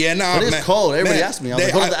damn, like yeah, nah, but it's man, cold. Everybody asked me. I was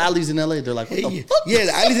like, go to the I, alleys in LA. They're like, what the fuck? Yeah,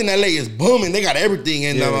 the alleys in LA is booming. They got everything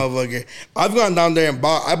in that motherfucker. I've gone down there and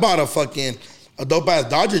bought a dope ass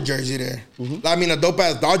Dodger jersey there. Mm-hmm. I mean a dope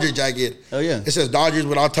ass Dodger jacket. Oh yeah. It says Dodgers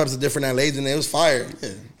with all types of different LAs in it. It was fire. Yeah.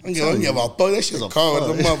 I don't give a fuck. That shit's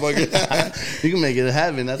cold. The motherfucker. You can make it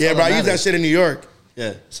happen. That's yeah, bro. I used that shit in New York.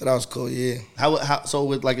 Yeah. So that was cool, yeah. How so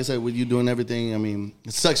with like I said, with you doing everything, I mean,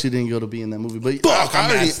 it sucks you didn't go to be in that movie. But fuck, I'm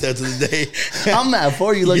mad still to the day. I'm mad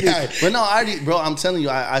for you. Like but no, bro, I'm telling you,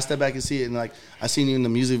 I step back and see it and like I seen you in the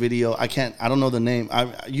music video. I don't know the name.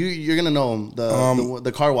 You're gonna know him,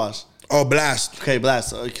 the car wash. Oh, Blast. Okay,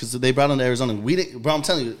 Blast. Because they brought him to Arizona. We didn't, bro, I'm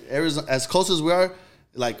telling you, Arizona, as close as we are,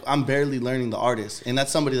 like, I'm barely learning the artist. And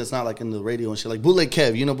that's somebody that's not, like, in the radio and shit. Like, Bootleg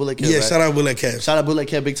Kev. You know Bootleg Kev, yeah, right? shout out Bootleg Kev. Shout out Bootleg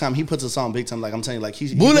Kev big time. He puts us on big time. Like, I'm telling you, like,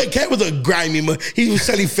 Bootleg Kev was a grimy man. He was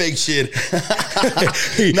selling fake shit.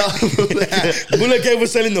 No, Bootleg Kev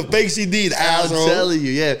was selling the fake CDs, asshole. I'm telling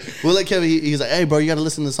you, yeah. Bootleg Kev, he's like, hey, bro, you got to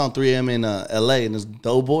listen to this on 3M in L.A. And it's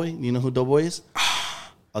Doughboy. You know who Doughboy is?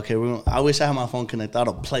 Okay, I wish I had my phone connected. I'd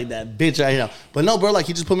have played that bitch right now. But no, bro, like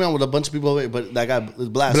he just put me on with a bunch of people over here. But that guy is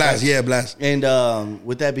Blast. Blast, right? yeah, Blast. And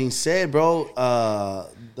with that being said, bro,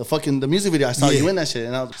 the music video, I saw you in that shit.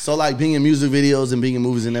 And so like being in music videos and being in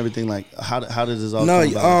movies and everything, like how does this all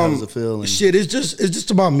come about? How does it feel? And shit, it's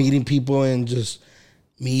just about meeting people and just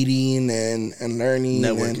meeting and learning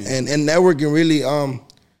networking. And networking really.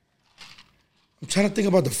 I'm trying to think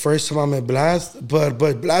about the first time I met Blast, but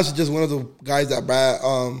Blast is just one of the guys that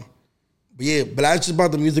but yeah, Blast just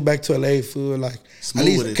brought the music back to LA, fool. Like smooth at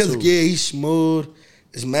least because he's smooth.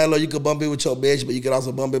 It's mellow. You could bump it with your bitch, but you could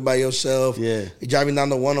also bump it by yourself. Yeah, you're driving down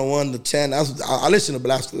the 101, the 10. I listen to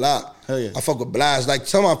Blast a lot. Hell yeah, I fuck with Blast. Like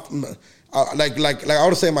some of like I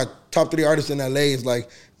would say my top 3 artists in LA is like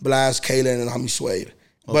Blast, Kalen, and Homie Suede.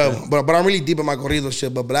 Okay. But I'm really deep in my corrido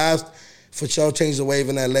shit. But Blast for sure changed the wave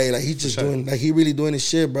in LA. Like he's just doing, like he really doing his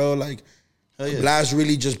shit, bro. Like Blast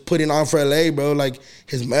really just putting on for LA, bro. Like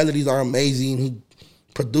his melodies are amazing. He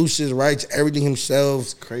produces, writes everything himself.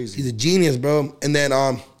 It's crazy. He's a genius, bro. And then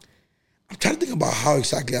I'm trying to think about how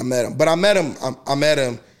exactly I met him. But I met him,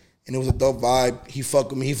 and it was a dope vibe. He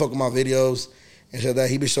fucked with me. He fucked with my videos and said that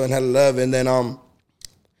he been showing hella love. And then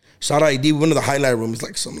shout out AD. We went to the Highlight Room. It's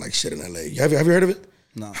like some like shit in LA. Have you heard of it?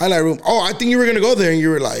 No. Highlight Room. Oh, I think you were gonna go there, and you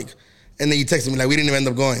were like. And then you texted me like we didn't even end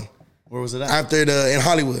up going. Where was it at? In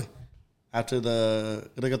Hollywood. After the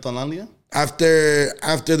Reggaetonlandia?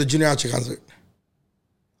 After the Junior H concert.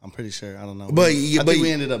 I'm pretty sure. I don't know. But I think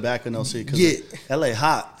we ended up back in LC because LA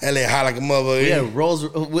hot. LA hot like a motherfucker. Yeah, Rolls.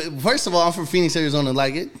 First of all, I'm from Phoenix, Arizona.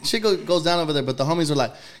 Like shit goes down over there. But the homies were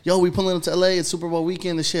like, "Yo, we pulling up to LA. It's Super Bowl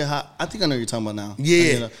weekend. The shit hot." I think I know what you're talking about now.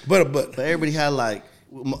 Yeah, but everybody had like.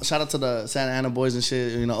 Shout out to the Santa Ana boys and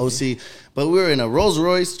shit. You know, OC. But we were in a Rolls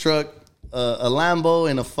Royce truck. A Lambo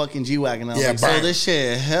and a fucking G-Wagon. Like, so this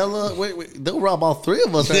shit hella... Wait, they'll rob all 3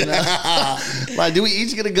 of us right now. Like, do we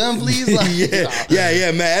each get a gun, please? Like,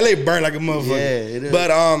 yeah, man. LA burnt like a motherfucker. Yeah, it is. But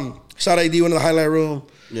shout out AD, went to the Highlight Room.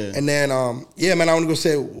 Yeah. And then, man, I want to go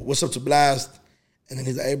say what's up to Blast. And then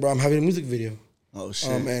he's like, hey, bro, I'm having a music video. Oh,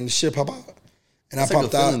 shit. And the shit pop out. And that's I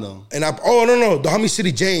popped out. Though. And no, the homie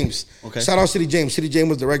City James. Okay. Shout out City James. City James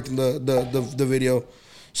was directing the video.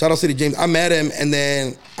 Shout out City James. I met him, and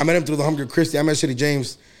then I met him through the Hunger Christie. I met City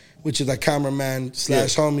James, which is like cameraman /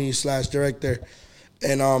 homie / director.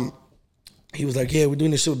 And he was like, yeah, we're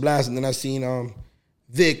doing this shit with Blast. And then I seen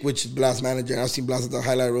Vic, which is Blast manager. I seen Blast at the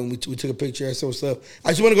highlight room. We took a picture. I said what's up. I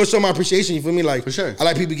just want to go show my appreciation. You feel me? Like for sure. I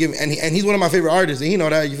like people giving, and he's one of my favorite artists, and he know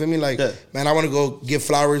that. You feel me? Like man, I want to go give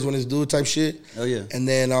flowers when it's due type shit. Oh yeah. And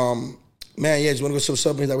then man, yeah, just want to go show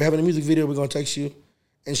something. He's like, we're having a music video. We're gonna text you,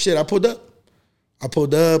 and shit. I pulled up.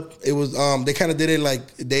 It was they kind of did it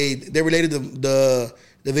like they related the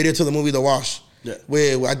video to the movie The Wash. Yeah.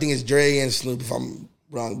 Where I think it's Dre and Snoop if I'm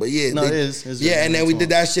wrong, but yeah, no, it is. It's yeah, and then we did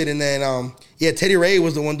that shit, and then Teddy Ray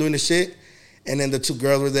was the one doing the shit, and then the two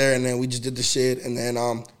girls were there, and then we just did the shit, and then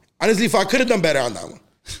honestly, if I could have done better on that one,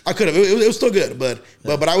 I could have. It was still good, but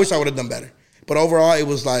I wish I would have done better. But overall, it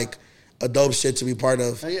was like a dope shit to be part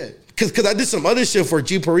of. Oh, yeah. Cause I did some other shit for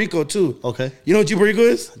G Perico too. Okay. You know what G Perico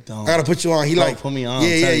is? I don't. I gotta put you on. He like put me on.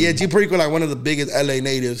 Yeah. G Perico like one of the biggest LA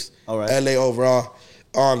natives. All right. LA overall.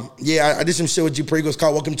 I did some shit with G Perico. It's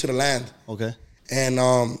called Welcome to the Land. Okay. And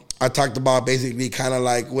I talked about basically kind of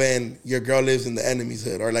like when your girl lives in the enemy's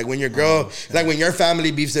hood, or like when your girl, like when your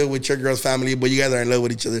family beefs it with your girl's family, but you guys are in love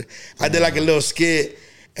with each other. I did like a little skit,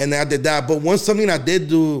 and then I did that. But something I did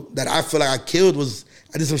do that I feel like I killed was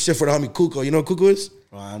I did some shit for the homie Kuko. You know what Kuko is?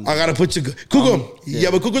 I gotta put you Kuko.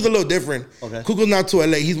 Yeah, but Kuko's a little different. Okay. Kuko's not too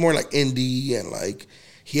LA. He's more like indie and like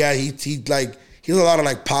he like he's a lot of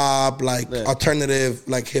like pop, like alternative,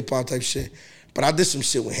 like hip hop type shit. But I did some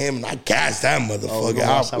shit with him and I gassed that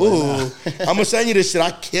motherfucker. I'm gonna send you this shit.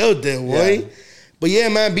 I killed it, boy. Yeah. But yeah,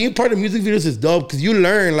 man, being part of music videos is dope because you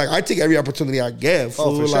learn. Like I take every opportunity I get.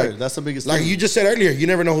 Oh, for like, sure. That's the biggest thing. Like you just said earlier, you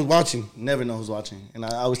never know who's watching. Never know who's watching. And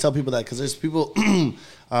I always tell people that because there's people,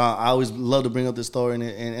 I always love to bring up this story. And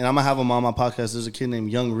I'm going to have him on my podcast. There's a kid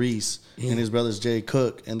named Young Reese and his brother's Jay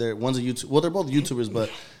Cook. And one's a YouTube. Well, they're both YouTubers,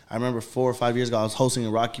 but I remember 4 or 5 years ago, I was hosting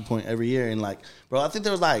in Rocky Point every year. And like, bro, I think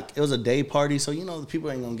there was like, it was a day party. So, you know, the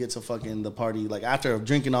people ain't going to get to fucking the party. Like after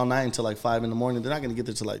drinking all night until like 5 in the morning, they're not going to get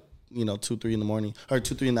there till like, 2, 3 in the morning or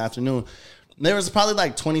 2, 3 in the afternoon. There was probably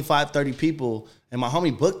like 25, 30 people and my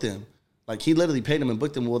homie booked them. Like he literally paid them and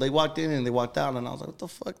booked them. Well, they walked in and they walked out and I was like, what the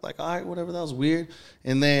fuck? Like, all right, whatever, that was weird.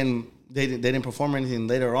 And then they didn't perform or anything.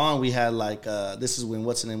 Later on, we had like, this is when,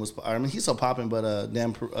 what's the name was, I mean, he's still popping, but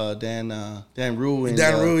Dan Rue. And,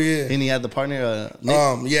 Dan Rue, yeah. And he had the partner,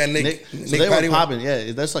 Nick. Nick. So they were popping,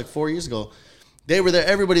 yeah. That's like 4 years ago. They were there.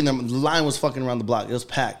 Everybody in the line was fucking around the block. It was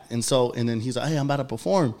packed. And then he's like, hey, I'm about to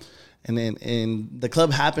perform. And the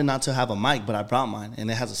club happened not to have a mic, but I brought mine. And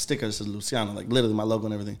it has a sticker that says Luciano, like literally my logo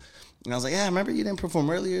and everything. And I was like, yeah, remember you didn't perform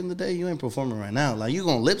earlier in the day? You ain't performing right now. Like, you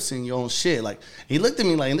gonna lip sync your own shit. Like, he looked at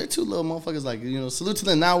me like, and they're two little motherfuckers, like, salute to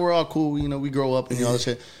them. Now we're all cool. We grow up and all that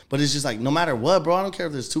shit. But it's just like, no matter what, bro, I don't care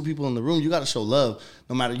if there's 2 people in the room. You gotta show love.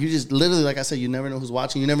 No matter, you just literally, like I said, you never know who's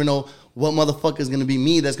watching. You never know what motherfucker is gonna be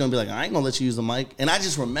me that's gonna be like, I ain't gonna let you use the mic. And I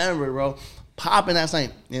just remember, bro, popping that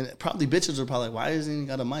night, and probably bitches were probably like, why is he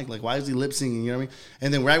got a mic? Like, why is he lip singing? You know what I mean?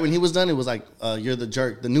 And then right when he was done, it was like, you're the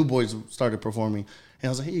jerk. The New Boys started performing, and I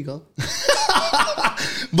was like, here you go.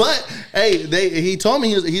 But hey, he told me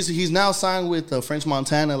he's now signed with French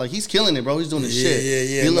Montana. Like he's killing it, bro. He's doing his shit.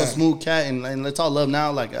 Yeah. He's a little smooth cat, and let's all love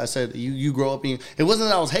now. Like I said, you grow up. It wasn't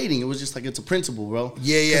that I was hating. It was just like it's a principle, bro.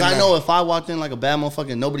 Yeah. Because I know if I walked in like a bad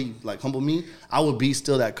motherfucker, and nobody like humbled me, I would be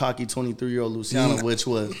still that cocky 23-year-old Luciano, which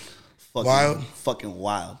was fucking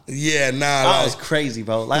wild. Yeah, I was crazy,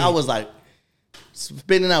 bro. Like I was like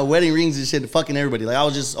spinning out wedding rings and shit, fucking everybody. Like I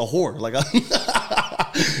was just a whore. Like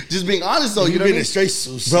just being honest though, you know what I mean? Straight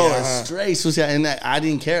sushi, bro, straight sushi, and I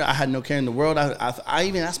didn't care. I had no care in the world. I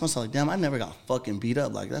even asked myself like, damn, I never got fucking beat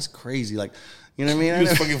up. Like that's crazy. Like. You know what I mean? You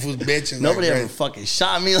was fucking fools bitching. Nobody ever fucking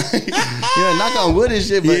shot me. Like, knock on wood and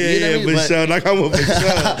shit. But you know what I mean? But sure, knock on wood for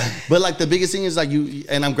sure. But like the biggest thing is like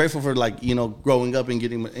and I'm grateful for like growing up and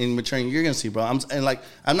getting and maturing. You're gonna see, bro.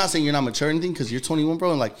 I'm not saying you're not mature or anything because you're 21,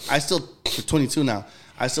 bro. And like I still 22 now.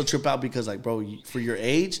 I still trip out because like, bro, for your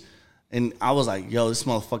age. And I was like, yo, this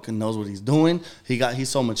motherfucker knows what he's doing. He's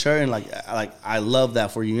so mature and like I love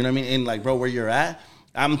that for you. You know what I mean? And like, bro, where you're at.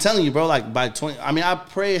 I'm telling you, bro, like by 20, I mean, I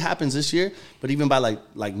pray it happens this year, but even by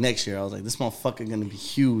like next year, I was like, this motherfucker gonna be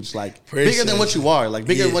huge, like bigger than what you are, like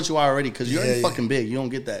bigger than what you are already, because you're already fucking big. You don't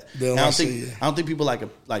get that. I don't think people like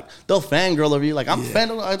they'll fangirl over you. Like I'm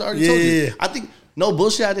fan. I already told you. I think. No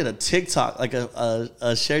bullshit. I did a TikTok, like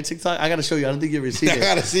a shared TikTok. I gotta show you. I don't think you ever seen it. I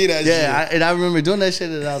gotta see that. Yeah, and I remember doing that shit,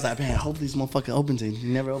 and I was like, man, I hope this motherfucker opens it. He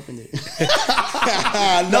never opened it.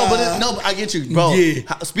 No, but I get you, bro. Yeah.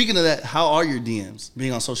 Speaking of that, how are your DMs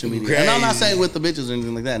being on social media? Crazy. And I'm not saying with the bitches or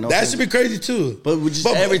anything like that. No, that should be crazy too. But with just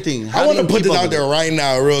everything. I want to put this out there right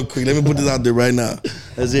now, real quick. Let me put this out there right now.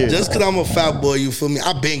 That's it. Just because I'm a fat boy, you feel me?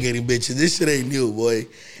 I've been getting bitches. This shit ain't new, boy.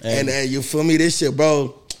 Hey. And you feel me? This shit,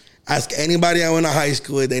 bro. Ask anybody I went to high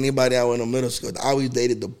school with, anybody I went to middle school with. I always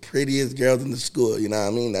dated the prettiest girls in the school. You know what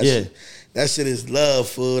I mean? That shit is love,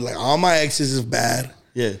 fool. Like, all my exes is bad.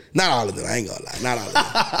 Yeah. Not all of them. I ain't gonna lie. Not all of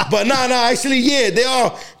them. But no, actually, yeah, they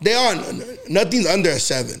are. Nothing's under a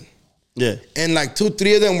 7. Yeah. And like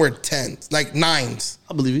 2-3 of them were 10s, like 9s.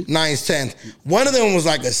 I believe you. 9s, 10s. One of them was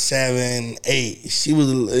like a 7, 8. She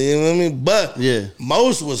was, you know what I mean? But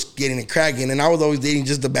most was getting it cracking, and I was always dating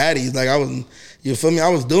just the baddies. Like, I was, you feel me? I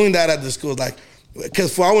was doing that at the schools, like,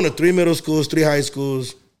 because I went to 3 middle schools, 3 high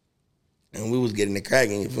schools, and we was getting it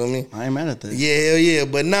cracking, you feel me? I ain't mad at that. Yeah, hell yeah.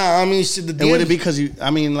 But nah, I mean, shit, And would it be because you, I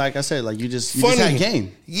mean, like I said, like you just had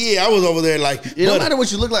game. Yeah, I was over there like. It don't matter what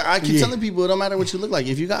you look like. I keep telling people it don't matter what you look like.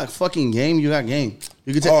 If you got fucking game, you got game.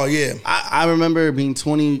 You can oh, yeah. I remember being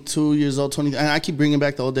 22 years old, 20, and I keep bringing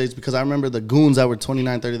back the old days because I remember the goons that were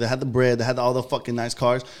 29, 30, that had the bread, that had all the fucking nice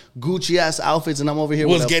cars, Gucci-ass outfits, and I'm over here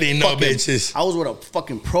was getting no bitches. I was with a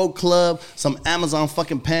fucking Pro Club, some Amazon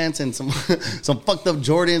fucking pants, and some some fucked up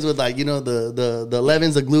Jordans with, like, you know, the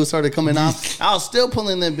 11s, the glue started coming off. I was still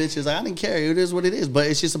pulling them bitches. Like, I didn't care. It is what it is. But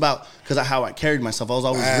it's just about, because of how I carried myself. I was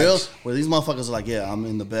always real, where these motherfuckers are like, yeah, I'm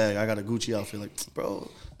in the bag. I got a Gucci outfit. Like, bro,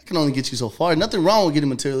 I can only get you so far. Nothing wrong with getting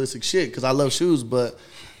materialistic shit, because I love shoes, but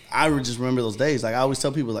I would just remember those days. Like, I always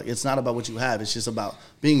tell people, like, it's not about what you have. It's just about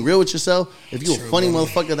being real with yourself. If you're a funny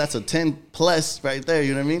motherfucker, that's a 10 plus right there.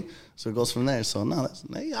 You know what I mean? So it goes from there. So no,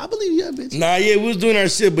 I believe you, bitch. Nah, yeah, we was doing our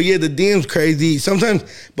shit, but yeah, the DM's crazy. Sometimes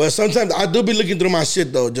I do be looking through my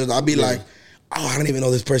shit though. Just I'll be like, oh, I don't even know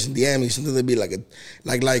this person DM me. Sometimes it'd be like a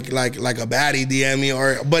baddie DM me,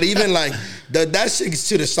 but even like that shit's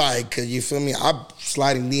to the side, because you feel me. I'm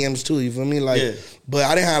sliding DMs too. You feel me? Like, but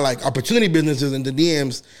I didn't have like opportunity businesses in the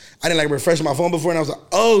DMs. I didn't like refresh my phone before, and I was like,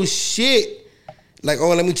 oh shit. Like, oh,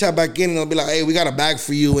 let me chat back in, and I'll be like, hey, we got a bag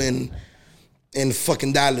for you in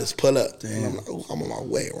fucking Dallas, pull up. Damn. And I'm like, oh, I'm on my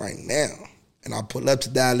way right now. And I pull up to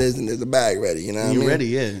Dallas and there's a bag ready, you know what I mean? You ready,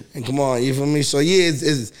 yeah. And come on, you feel me? So yeah,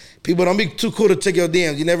 it's people don't be too cool to check your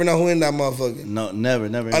DMs. You never know who in that motherfucker. No, never.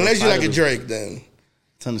 Unless you like a Drake, then.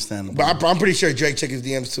 It's understandable. But I'm pretty sure Drake check his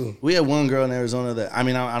DMs too. We had one girl in Arizona that, I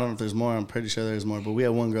mean, I don't know if there's more. I'm pretty sure there's more. But we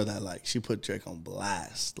had one girl that, like, she put Drake on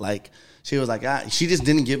blast. Like, she was like, she just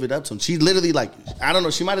didn't give it up to him. She literally, like, I don't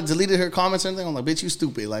know, she might have deleted her comments or anything. I'm like, bitch, you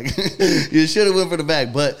stupid. Like, you should have went for the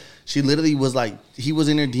bag. But she literally was like, he was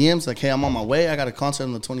in her DMs, like, hey, I'm on my way. I got a concert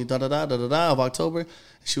on the 20th of October.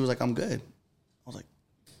 She was like, I'm good. I was like,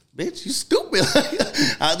 bitch, you stupid.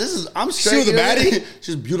 I'm straight. She was a baddie?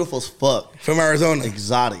 She's beautiful as fuck. From Arizona.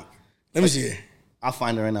 Exotic. Let me see her. I'll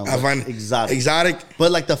find her right now. I'll find her. Exotic.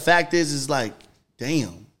 But, like, the fact is like,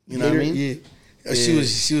 damn. You know what I mean? Yeah. She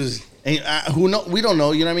was. And we don't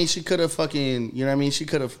know, you know what I mean? She could have fucking, you know what I mean? She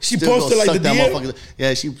could have. She posted like the DM?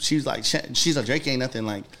 Yeah, she's like, she's like, Drake ain't nothing.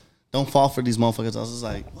 Like, don't fall for these motherfuckers. I was just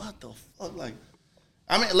like, what the fuck? Like,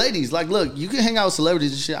 I mean, ladies, like, look, you can hang out with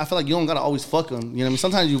celebrities and shit. I feel like you don't gotta always fuck them. You know what I mean?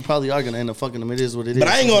 Sometimes you probably are gonna end up fucking them. It is what it is. But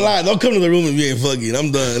I ain't gonna lie. Don't come to the room if you ain't fucking.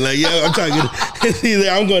 I'm done. Like, yeah, I'm trying to get it.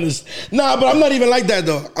 I'm going to. Nah, but I'm not even like that,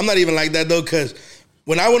 though. Because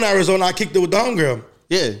when I went to Arizona, I kicked it with the homegirl.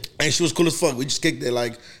 Yeah. And she was cool as fuck. We just kicked it.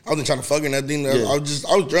 Like, I wasn't trying to fuck her or nothing. Yeah. I was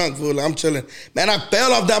drunk, fool. Like, I'm chilling. Man, I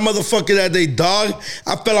fell off that motherfucker that day, dog.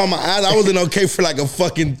 I fell on my ass. I wasn't okay for like a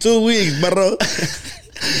fucking 2 weeks, bro.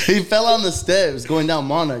 He fell on the steps going down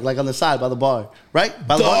Monarch, like on the side by the bar, right?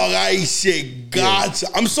 By the dog, bar? I shit. God, yeah.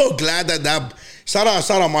 I'm so glad that shout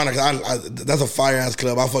out Monarch. That's a fire ass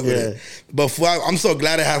club. I fuck with it. But I'm so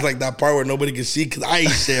glad it has like that part where nobody can see, because I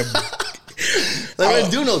ain't shit.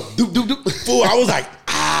 Like, do no doop doop doop. Fool, I was like,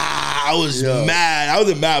 I was mad. I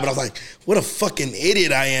wasn't mad, but I was like, what a fucking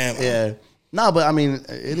idiot I am. Yeah. No, but I mean,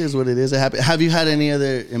 it is what it is. It happened. Have you had any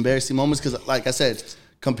other embarrassing moments? Because, like I said,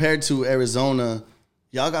 compared to Arizona,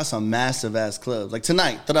 y'all got some massive ass clubs. Like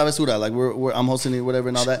tonight, Travesura, like I'm hosting it, whatever,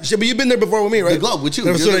 and all that. Shit, but you've been there before with me, right? The Globe with you.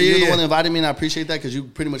 You're the one that invited me, and I appreciate that, because you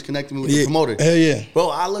pretty much connected me with the promoter. Hell yeah, bro.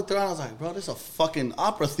 I looked around, I was like, bro, this is a fucking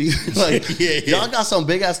opera theater. Like, y'all got some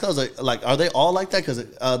big ass clubs. Like, are they all like that? Because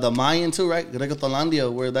the Mayan too, right?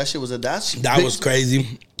 Gregotolandia, where that shit was at. That was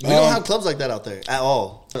crazy. We don't have clubs like that out there at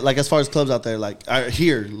all. Like, as far as clubs out there, like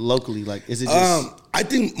here locally, like, is it just? I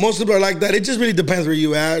think most people are like that. It just really depends where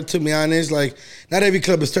you at, to be honest. Like, not every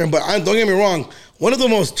club is turned, but don't get me wrong. One of the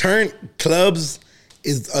most turned clubs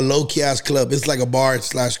is a low-key ass club. It's like a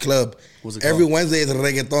bar/club. What's it called? Every Wednesday is a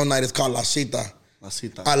reggaeton night. It's called La Cita. La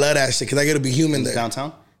Cita. I love that shit because I get to be human there.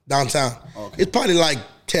 Downtown? Downtown. Oh, okay. It's probably like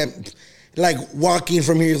 10. Like, walking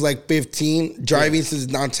from here is like 15. Driving since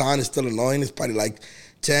downtown is still annoying. It's probably like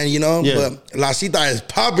 10, you know? Yeah. But La Cita is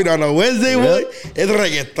popping on a Wednesday, boy. It's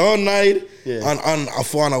reggaeton night. Yeah.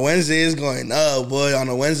 On a Wednesday, it's going up, boy. On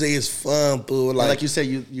a Wednesday, it's fun, fool. Like you said,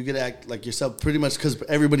 you get to act like yourself pretty much because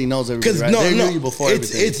everybody knows everybody, Because right? They knew you before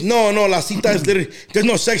everything. No, La Cita is literally, there's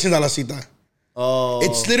no sections on La Cita. Oh.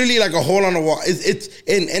 It's literally like a hole on the wall. It's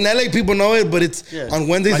in LA, people know it, but it's on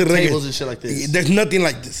Wednesdays. Like it's tables and shit like this. There's nothing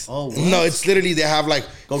like this. Oh, what? No, it's literally, they have like.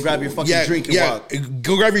 Go grab your fucking drink and walk.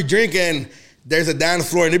 Go grab your drink and there's a dance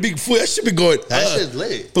floor and that should be going That up. shit's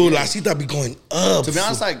lit. Dude, La Cita be going up. To be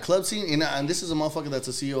honest, like club scene, and this is a motherfucker that's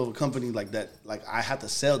a CEO of a company like that. Like I have to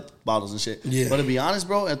sell bottles and shit. Yeah. But to be honest,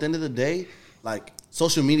 bro, at the end of the day, like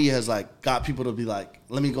social media has like got people to be like,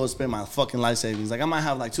 let me go spend my fucking life savings. Like I might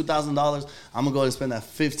have like $2,000. I'm gonna go and spend that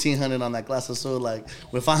 $1,500 on that glass of soda. Like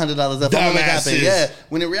with $500 left, I'm gonna make it happen. Dumbasses. Yeah.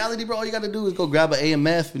 When in reality, bro, all you gotta do is go grab an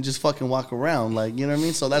AMF and just fucking walk around. Like you know what I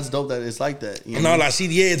mean? So that's dope that it's like that. You know? No, La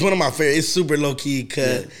Cita, yeah, it's one of my favorites. It's super low key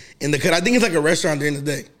cut. In the cut, I think it's like a restaurant during the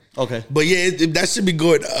day. Okay. But yeah, that should be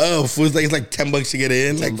good. It's like $10 to get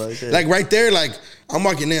in. Like, $10, yeah. like right there, like I'm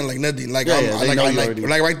walking in like nothing. Like Yeah, they know you already.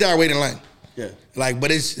 like right there, I wait in line. Yeah. Like,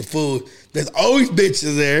 but it's food. There's always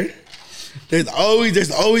bitches there. There's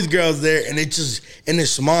always girls there, and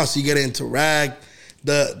it's small, so you get to interact.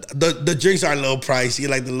 The drinks are a little pricey,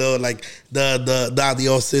 like the little like the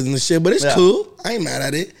adioses and the shit, but it's cool. I ain't mad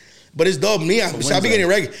at it. But it's dope. Me, I be getting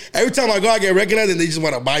every time I go, I get recognized, and they just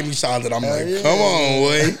want to buy me shots, and I'm like, come on,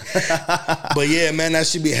 boy. But yeah, man, that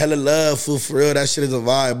should be hella love, fool, for real. That shit is a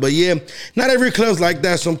vibe. But yeah, not every club's like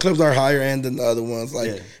that. Some clubs are higher end than the other ones.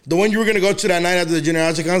 Like the one you were gonna go to that night after the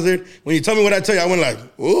Generosity concert. When you told me what I tell you, I went like,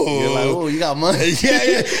 ooh, You're like, oh, you got money.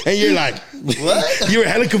 yeah, and you're like, What? You were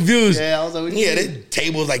hella confused. Yeah, I was like, what you yeah, mean? that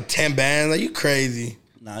table's like 10 bands. Like you crazy.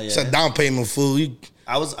 Nah, yeah. It's a down payment, fool.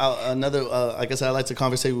 I was another. Like I said, I like to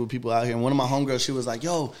conversate with people out here. And one of my homegirls, she was like,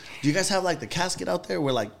 "Yo, do you guys have like the casket out there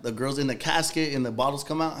where like the girls in the casket and the bottles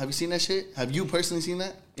come out? Have you seen that shit? Have you personally seen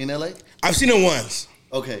that in LA?" I've seen it once.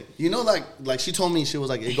 Okay, you know, like she told me, she was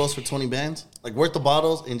like, it goes for 20 bands, like worth the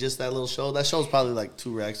bottles and just that little show. That show's probably like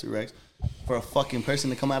 2 racks, 3 racks for a fucking person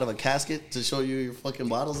to come out of a casket to show you your fucking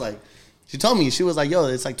bottles. Like, she told me, she was like, "Yo,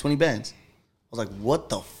 it's like 20 bands." I was like, "What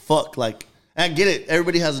the fuck?" Like, I get it.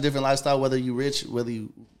 Everybody has a different lifestyle, whether you rich, whether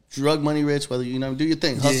you drug money rich, whether you know, do your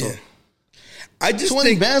thing, hustle. Yeah. I just 20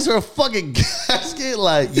 think, bands for a fucking casket,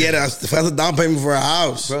 like that's a down payment for a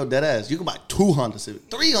house. bro, dead ass. You can buy 2 Honda Civics,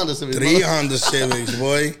 3 Honda Civics, 3 Honda Civics,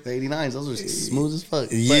 boy. The 89s, those are smooth as fuck.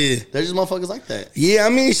 Yeah. But there's just motherfuckers like that. Yeah, I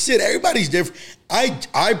mean, shit, everybody's different.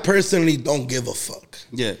 I personally don't give a fuck.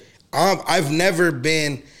 Yeah. I've never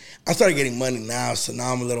been. I started getting money now, so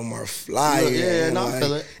now I'm a little more flyer. Yeah, no, I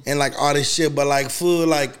feel it. And like all this shit, but like food,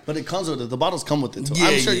 like But it comes with it. The bottles come with it too. Yeah,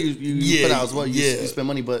 I'm sure yeah. you put out as well. You spend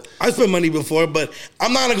money, but I spent money before, but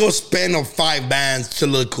I'm not gonna go spend on 5 bands to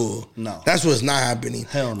look cool. No. That's what's not happening.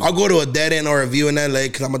 Hell no. I'll go to a dead end or a view in LA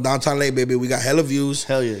because I'm a downtown LA baby. We got hella views.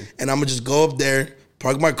 Hell yeah. And I'm gonna just go up there,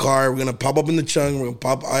 park my car. We're gonna pop up in the trunk. We're gonna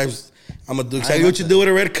pop ice. I'm gonna do exactly what you do with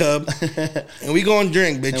a red cup, and we gonna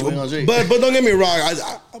drink, bitch. And we gonna drink. But don't get me wrong.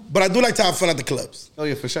 But I do like to have fun at the clubs. oh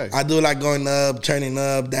yeah, for sure. I do like going up, turning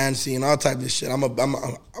up, dancing, all type of shit. I'm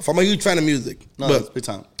a huge fan of music. No, but that's big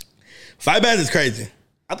time. 5 bands is crazy.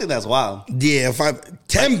 I think that's wild. Yeah,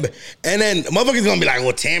 10, and then motherfuckers gonna be like,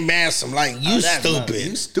 well, 10 bands. I'm like, you that's stupid. not-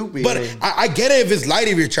 you stupid, But man. I get it if it's light,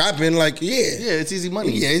 if you're trapping, like, yeah. Yeah, it's easy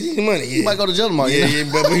money. Yeah, it's easy money. Yeah. You might go to jail tomorrow. Yeah, you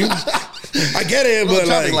know? yeah, but I get it, Little but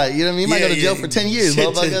traffic like, light, you know what I mean? You might go to jail for 10 years, Shit,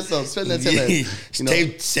 motherfucker. So spend that 10 minutes. You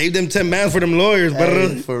know? Save them 10 bands for them lawyers, brother.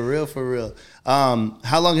 Hey, for real, for real.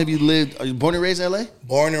 How long have you lived? Are you born and raised in LA?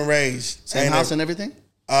 Born and raised. Same house and everything?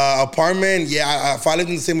 Apartment, yeah. I lived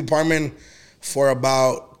in the same apartment for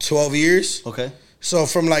about 12 years. Okay. So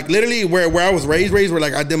from like literally where I was raised, where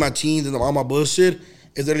like I did my teens and all my bullshit,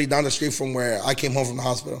 is literally down the street from where I came home from the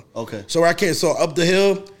hospital. Okay. So so up the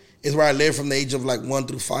hill is where I lived from the age of like 1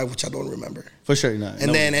 through 5, which I don't remember. For sure, no.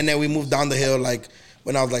 And then we moved down the hill like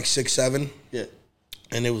when I was like 6, 7. Yeah.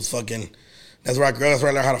 And it was fucking. That's where I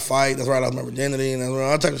learned how to fight. That's where I lost my virginity, and that's where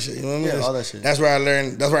all type of shit. You know what I mean? Yeah, all that shit. That's where I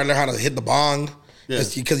learned how to hit the bong. Yeah.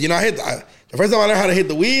 Because you know the first time I learned how to hit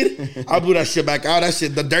the weed, I blew that shit back out. That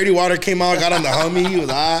shit, the dirty water came out. Got on the homie. He was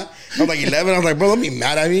high. I was like 11. I was like, bro, don't be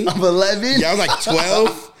mad at me. I'm 11. Yeah, I was like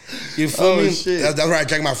 12. You feel me? Shit. That's where I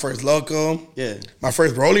drank my first Loco. Yeah. My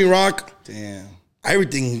first Rolling Rock. Damn.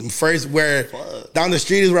 Everything first where Fuck. down the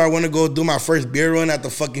street is where I want to go do my first beer run at the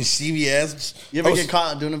fucking CVS. You ever get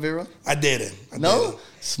caught doing a beer run? I didn't. No?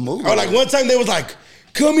 Smooth. I was like, one time they was like,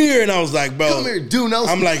 come here, and I was like, bro, Come here, do no.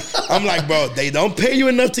 I'm like, bro, they don't pay you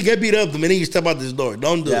enough to get beat up the minute you step out this door.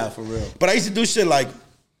 Don't do it. Yeah, for real. But I used to do shit like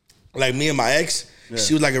me and my ex,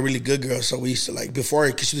 She was like a really good girl. So we used to like before,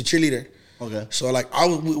 cause she was a cheerleader. Okay. So like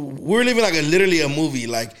we were living like literally a movie.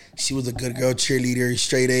 Like she was a good girl, cheerleader,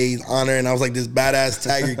 straight A's, honor, and I was like this badass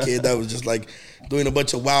Tiger kid that was just like doing a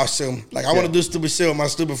bunch of wild shit. Like I want to do stupid shit with my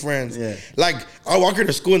stupid friends. Yeah. Like I walk her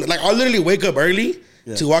to school and like I literally wake up early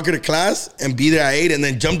to walk her to class and be there at 8 and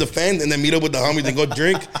then jump the fence and then meet up with the homies and go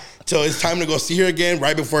drink till it's time to go see her again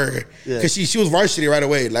right before her. Cause she was varsity right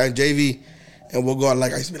away, like JV, and we'll go out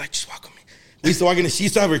like I used to be like, just walk with me. We used to walk in and she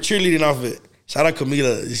used to have her cheerleading outfit. Shout out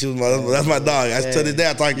Camila. She was that's my dog. To this day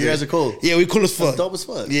I talk to her. You guys are cool. Yeah, we cool as fuck. That's dope as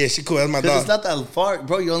fuck. Yeah, she cool. That's my dog. It's not that far,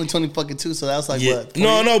 bro. You're only 22, so that's like what?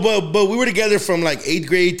 No, but we were together from like 8th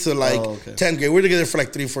grade to like 10th grade. We were together for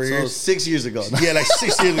like 3-4 years. So 6 years ago. Yeah, like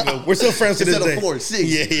 6 years ago. We're still friends to this day. Instead of 4,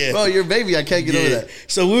 6. Yeah. Bro, you're a baby. I can't get over that.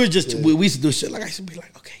 So we were just we used to do shit. Like I used to be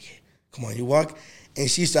like, okay, come on, you walk. And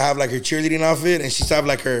she used to have like her cheerleading outfit, and she used to have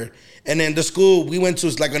like her. And then the school we went to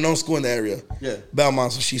is like a known school in the area. Yeah.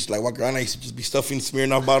 Belmont. So she used to like walk around. I used to just be stuffing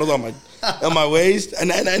Smirnoff bottles on my waist.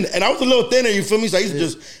 And I was a little thinner, you feel me? So I used to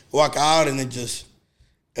just walk out and then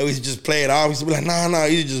we used to just play it off. We used to be like, nah.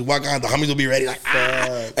 You used to just walk out. The homies will be ready, like,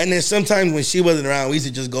 And then sometimes when she wasn't around, we used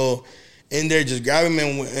to just go in there, just grab him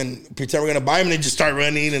and pretend we're gonna buy him, and then just start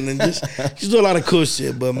running and then just do a lot of cool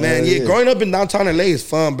shit. But man, growing up in downtown LA is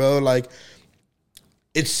fun, bro. Like,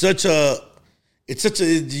 it's such a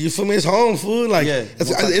you feel me? It's home, food. Like, I'm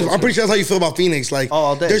pretty sure that's how you feel about Phoenix. Like,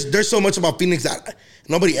 all day. There's so much about Phoenix that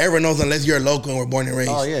nobody ever knows unless you're a local and were born and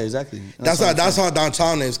raised. Oh yeah, exactly. That's how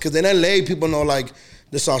downtown is. Because in LA, people know like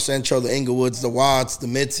the South Central, the Inglewoods, the Watts, the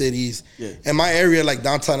mid cities. Yeah. And my area, like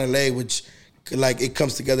downtown LA, which like it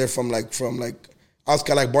comes together from I was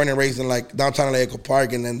kind of like born and raised in like downtown LA Echo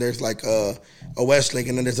Park, and then there's like a Westlake,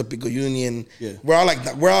 and then there's a Pico Union. Yeah. We're all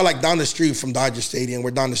like down the street from Dodger Stadium.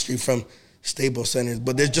 We're down the street from Staples Centers,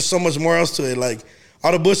 but there's just so much more else to it. Like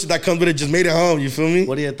all the bullshit that comes with it just made it home. You feel me?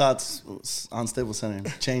 What are your thoughts on Staples Center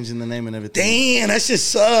changing the name and everything? Damn, that shit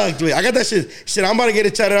sucked. Wait, I got that shit. I'm about to get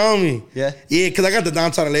it tatted on me. Yeah, because I got the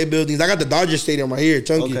downtown LA buildings. I got the Dodger Stadium right here,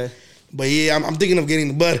 chunky. Okay. But yeah, I'm thinking of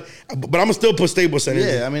getting but I'm gonna still put Staples Center.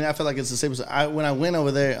 Yeah, I mean, I feel like it's the Staples Center. When I went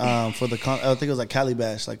over there for I think it was like Cali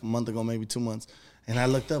Bash, like a month ago, maybe 2 months. And I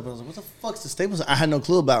looked up and I was like, what the fuck's the Staples Center? I had no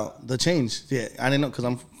clue about the change. Yeah, I didn't know because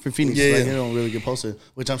I'm from Phoenix. Yeah, like, it don't really get posted,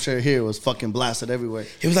 which I'm sure here was fucking blasted everywhere.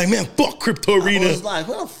 He was like, man, fuck Crypto Arena. I was like,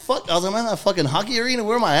 what the fuck? I was like, man, that fucking hockey arena,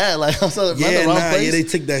 where am I at? Like, I was like, the wrong place? Yeah, they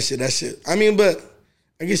took that shit. I mean, but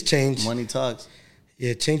I guess change. Money talks.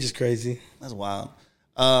 Yeah, change is crazy. That's wild.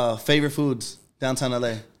 Favorite foods, downtown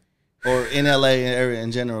LA? Or in LA area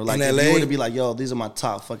in general. Like, if you were to be like, yo, these are my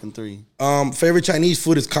top fucking 3. Favorite Chinese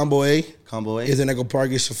food is Combo A. Combo A? Is in Echo Park.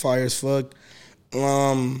 It's fire as fuck.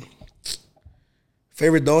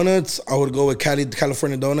 Favorite donuts, I would go with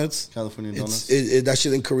California Donuts. California Donuts. That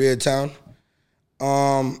shit in Koreatown.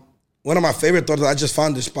 One of my favorite donuts, I just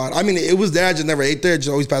found this spot. I mean, it was there. I just never ate there. It just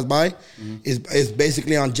always passed by. Mm-hmm. It's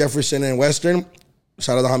basically on Jefferson and Western.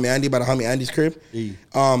 Shout out to Homie Andy by the Homie Andy's crib. Yeah.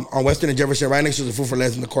 On Western and Jefferson, right next to the Food for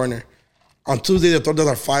Less in the corner. On Tuesday, the tortas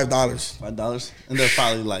are $5. $5? And they're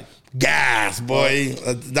probably like... gas, boy.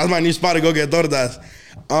 That's my new spot to go get tortas.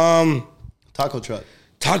 Taco truck.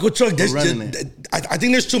 Taco truck. I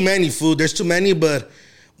think there's too many food. There's too many, but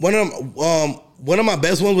one of my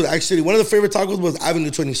best ones was actually... One of the favorite tacos was Avenue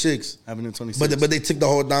 26. Avenue 26. But they took the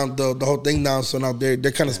whole thing down, so now they're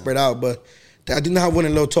kind of spread out. But I think they have one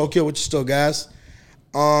in Little Tokyo, which is still gas.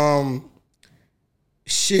 There's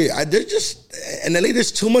just in LA.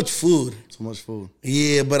 There's too much food. Too much food.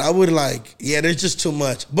 Yeah, but I would there's just too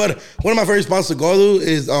much. But one of my favorite spots to go to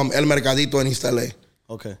is El Mercadito in East LA.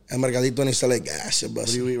 Okay. El Mercadito in East LA. Gosh, what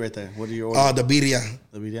do you eat right there? What do you order? The birria.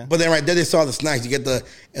 The birria. But then right there they saw the snacks. You get the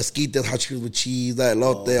esquites, hot chicken with cheese, that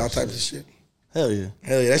elote, all types of shit. Hell yeah.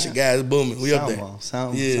 That shit, guys, booming. We up there.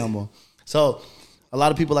 Sound ball. So. A lot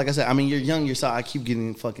of people, like I said, I mean, you're young yourself. I keep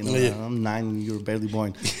getting fucking, I'm 9 and you were barely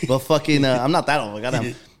born. But fucking, I'm not that old.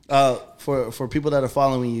 For people that are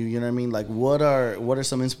following you, you know what I mean? Like, what are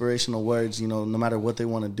some inspirational words, you know, no matter what they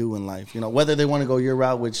want to do in life? You know, whether they want to go your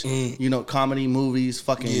route, which, you know, comedy, movies,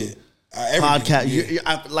 fucking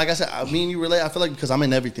podcast. Like I said, me and you relate. I feel like because I'm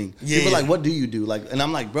in everything. People are like, what do you do? Like, and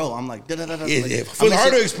I'm like, bro, I'm like, da da da da. It's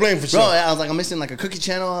hard to explain for sure. Bro, I was like, I'm missing like a cookie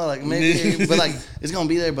channel, like maybe, but like it's gonna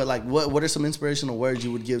be there. But like, what are some inspirational words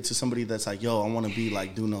you would give to somebody that's like, yo, I want to be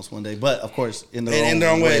like Dunos one day, but of course in their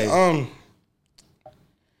own way.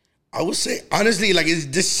 I would say honestly, like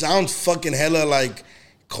this sounds fucking hella like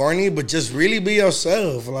corny, but just really be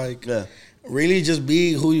yourself, like. Yeah. Really just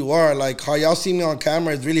be who you are. Like, how y'all see me on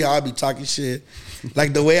camera is really how I be talking shit.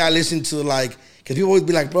 Like, the way I listen to, like, because people always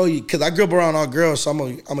be like, bro, because I grew up around all girls, so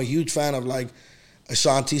I'm a huge fan of, like,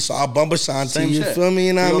 Ashanti, so I'll bump Ashanti. Same you shit. feel me?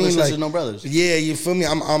 You know what I mean? Sisters, Like, no brothers. Yeah, you feel me?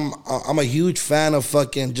 I'm a huge fan of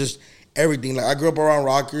fucking just everything. Like I grew up around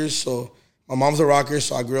rockers, so my mom's a rocker,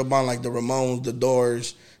 so I grew up on like the Ramones, the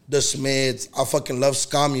Doors, the Smiths. I fucking love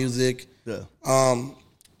ska music. Yeah.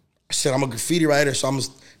 Shit, I'm a graffiti writer, so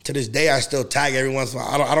to this day I still tag every once in a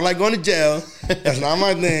while. I don't like going to jail. That's not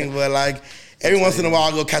my thing, but like every once in a while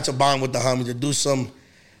I'll go catch a bond with the homies to do some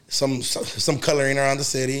coloring around the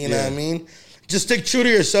city. You know what I mean? Just stick true to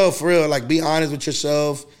yourself, for real. Like, be honest with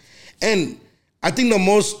yourself. And I think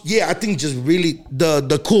I think just really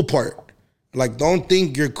the cool part. Like, don't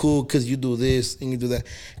think you're cool because you do this and you do that.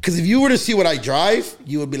 Because if you were to see what I drive,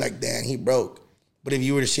 you would be like, damn, he broke. But if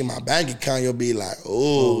you were to see my bank account, you'll be like,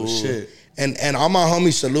 oh, shit. And all my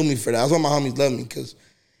homies salute me for that. That's why my homies love me. Because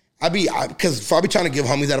if I be trying to give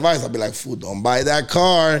homies advice, I'll be like, fool, don't buy that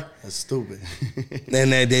car. That's stupid. Then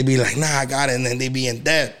they be like, nah, I got it. And then they be in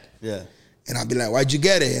debt. Yeah. And I'll be like, why'd you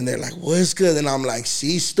get it? And they're like, well, it's good. And I'm like,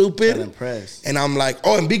 see, stupid. I'm impressed. And I'm like,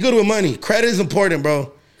 oh, and be good with money. Credit is important,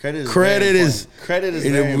 bro. Credit is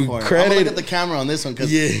very important. I'm gonna look at the camera on this one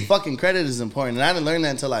because fucking credit is important. And I didn't learn that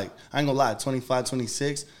until like, I ain't gonna lie, 25,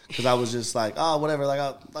 26. Because I was just like, oh, whatever,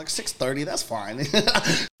 like 630, that's fine.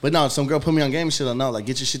 But no, some girl put me on game shit. I know, like,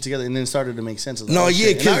 get your shit together. And then it started to make sense. And I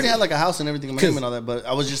already had like a house and everything in my name and all that. But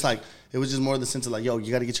I was just like, it was just more the sense of like, yo,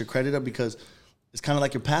 you gotta get your credit up because it's kind of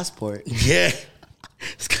like your passport. Yeah.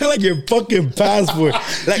 It's kind of like your fucking passport.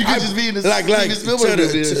 Like, you could just be in this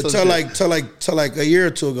till like a year or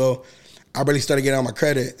two ago, I really started getting on my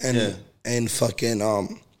credit and fucking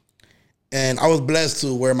and I was blessed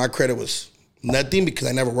to where my credit was nothing because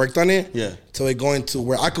I never worked on it. Yeah. So it going to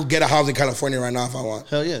where I could get a house in California right now if I want.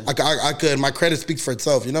 Hell yeah. I could. My credit speaks for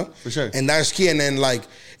itself, you know? For sure. And that's key. And then like,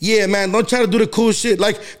 yeah, man, don't try to do the cool shit.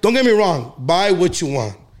 Like, don't get me wrong. Buy what you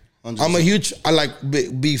want. 100%. I'm a huge,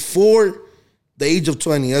 before the age of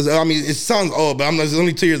 20. I mean, it sounds old, but it's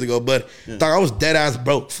only 2 years ago. But dog, I was dead ass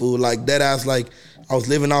broke, fool. Like dead ass, like I was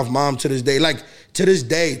living off mom to this day. Like to this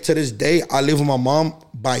day, I live with my mom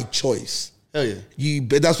by choice. Hell yeah.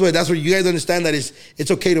 That's where you guys understand that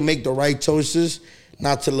it's okay to make the right choices,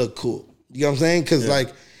 not to look cool. You know what I'm saying? Because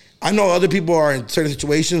like I know other people are in certain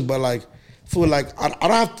situations, but like fool, like I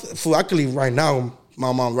don't have to. Fool, I could leave right now,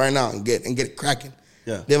 my mom right now and get it cracking.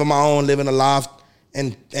 Yeah. Live on my own, live in a loft.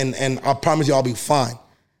 And I promise you I'll be fine.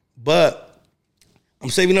 But I'm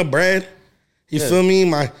saving up bread. You feel me?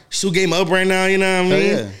 My shoe game up right now, you know what I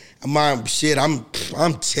mean? Yeah.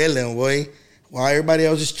 I'm chilling, boy. While everybody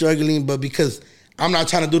else is struggling, but because I'm not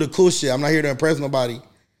trying to do the cool shit. I'm not here to impress nobody.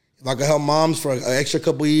 If I could help moms for an extra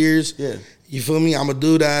couple of years, you feel me? I'm gonna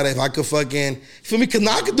do that. If I could fucking, you feel me? Cause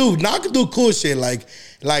now I could do cool shit. Like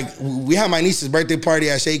we had my niece's birthday party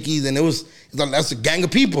at Shakey's and that's a gang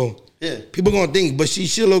of people. Yeah. People gonna think, but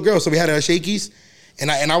she's a little girl, so we had her at Shakey's, and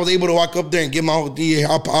I was able to walk up there and get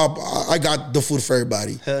I got the food for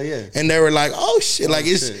everybody. Hell yeah. And they were like, oh shit, like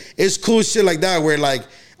it's cool shit like that where like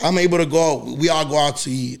I'm able to go, we all go out to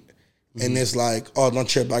eat, and it's like, oh, don't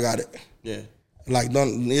trip, I got it. Yeah. Like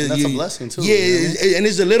don't. That's a blessing too. Yeah, and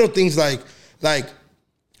it's the little things like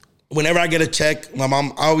whenever I get a check, my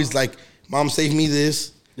mom I always like, mom, save me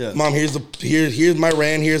this. Yeah. Mom, here's my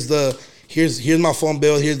rent, here's my phone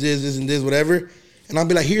bill, here's this and this, whatever. And I'll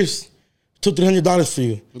be like, here's $200-$300 for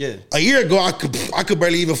you. Yeah. A year ago, I could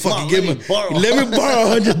barely even fucking give me. Let me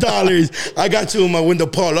borrow $100. I got you in my window,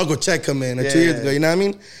 Paul. I'll go check come in. 2 years ago, you know what I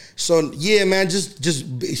mean? So yeah, man, just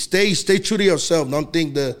stay true to yourself. Don't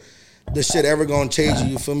think the shit ever gonna change you.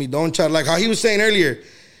 You feel me? Don't try like how he was saying earlier.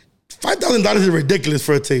 $5,000 is ridiculous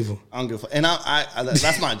for a table. I don't give a fuck. And I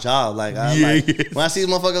that's my job. Like, when I see these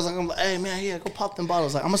motherfuckers, I'm like, hey, man, yeah, go pop them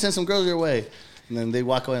bottles. Like, I'm going to send some girls your way. And then they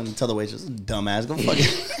walk away and tell the waitress, dumbass, go fuck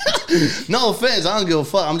it. No offense, I don't give a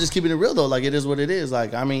fuck. I'm just keeping it real, though. Like, it is what it is.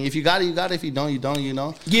 Like, I mean, if you got it, you got it. If you don't, you don't, you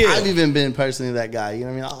know? Yeah. I've even been personally that guy. You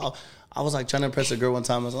know what I mean? I was like trying to impress a girl one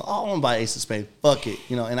time. I was like, oh, I want to buy Ace of Spades. Fuck it.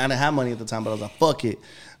 You know, and I didn't have money at the time, but I was like, fuck it.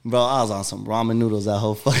 Bro, I was on some ramen noodles that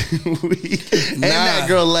whole fucking week. And that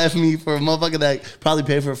girl left me for a motherfucker that probably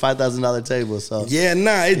paid for a $5,000 table. So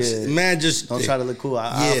man, just don't try to look cool.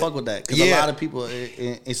 I fuck with that because a lot of people,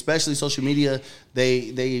 especially social media,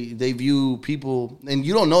 they view people, and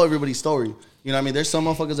you don't know everybody's story. You know what I mean? There's some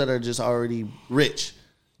motherfuckers that are just already rich.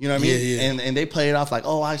 You know what I mean? Yeah. And they play it off like,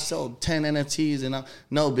 oh, I sold 10 NFTs. And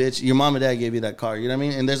no, bitch, your mom and dad gave you that car. You know what I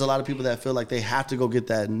mean? And there's a lot of people that feel like they have to go get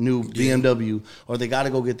that new BMW or they got to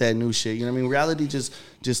go get that new shit. You know what I mean? Reality, just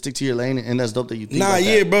stick to your lane, and that's dope that you think about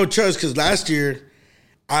that. Bro, trust, because last year,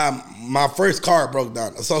 my first car broke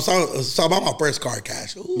down. So I bought my first car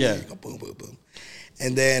cash. Ooh, boom, boom, boom.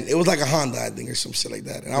 And then it was like a Honda, I think, or some shit like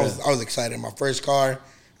that. And I was excited. My first car,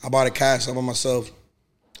 I bought it cash all by myself.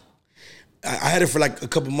 I had it for like a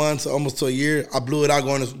couple months, almost to a year. I blew it out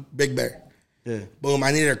going to Big Bear. Yeah. Boom,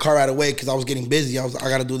 I needed a car right away because I was getting busy. I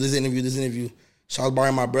got to do this interview. So I was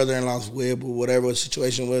borrowing my brother-in-law's whip or whatever the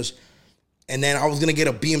situation was. And then I was going to get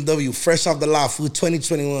a BMW fresh off the lot for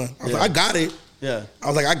 2021. I was like, I got it. Yeah. I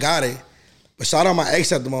was like, I got it. But shout out my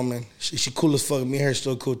ex at the moment. She cool as fuck. Me and her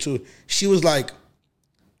still cool too. She was like,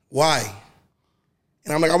 why?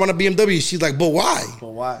 And I'm like, I want a BMW. She's like, but why? But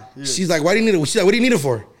why? Yeah. She's like, why do you need it? She's like, what do you need it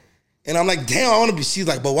for? And I'm like, damn, I want to be. She's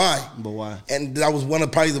like, but why? But why? And that was one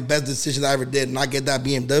of probably the best decisions I ever did. Not get that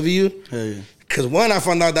BMW. Hell yeah. Because one, I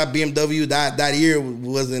found out that BMW that year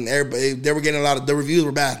wasn't everybody. They were getting the reviews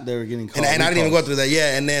were bad. They were getting called. And I didn't even go through that.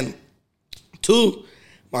 Yeah. And then two,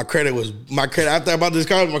 my credit after I bought this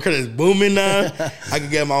car, my credit is booming now. I could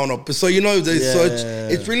get my own up. So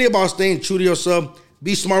it's really about staying true to yourself.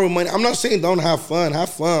 Be smart with money. I'm not saying don't have fun. Have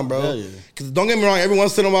fun, bro. Because don't get me wrong, every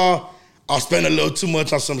once in a while, I'll spend a little too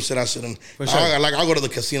much on some shit I shouldn't. For sure. I'll go to the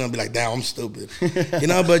casino and be like, damn, I'm stupid.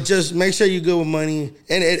 But just make sure you're good with money.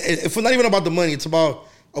 And it's not even about the money. It's about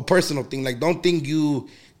a personal thing. Like, don't think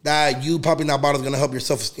that you popping that bottle is going to help your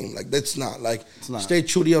self-esteem. Like, that's not. Like, stay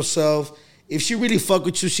true to yourself. If she really fuck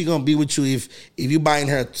with you, she going to be with you. If you buying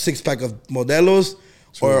her a 6-pack of Modelos,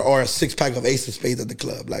 or a 6-pack of Ace of Spades at the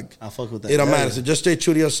club. Like, I fuck with that. It don't matter. So just stay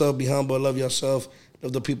true to yourself, be humble, love yourself,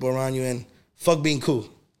 love the people around you, and fuck being cool.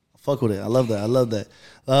 Fuck with it. I love that.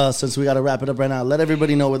 Since we got to wrap it up right now, let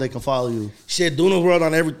everybody know where they can follow you. Shit, Dunos World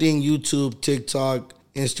on everything, YouTube, TikTok,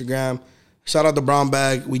 Instagram. Shout out to Brown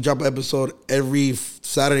Bag. We drop an episode every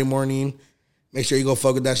Saturday morning. Make sure you go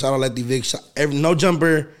fuck with that. Shout out Letty Vic. No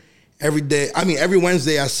Jumper every day. I mean, every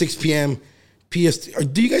Wednesday at 6 p.m.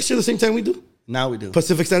 PST. Do you guys share the same time we do? Now we do.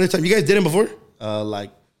 Pacific Standard Time. You guys did it before?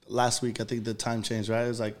 Like last week, I think the time changed, right? It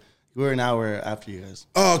was like we're an hour after you guys.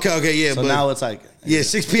 Oh, okay, yeah. So now it's like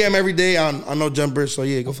 6 p.m. every day on No Jumper. So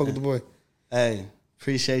yeah, go fuck with the boy. Hey,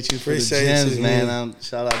 appreciate you for the gems, man.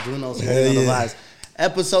 Shout out Dunos for on the vibes.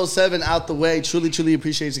 Episode 7 out the way. Truly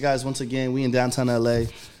appreciate you guys once again. We in downtown LA,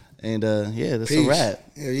 and that's a wrap.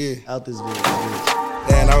 Yeah. Out this video.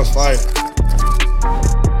 Man, that was fire.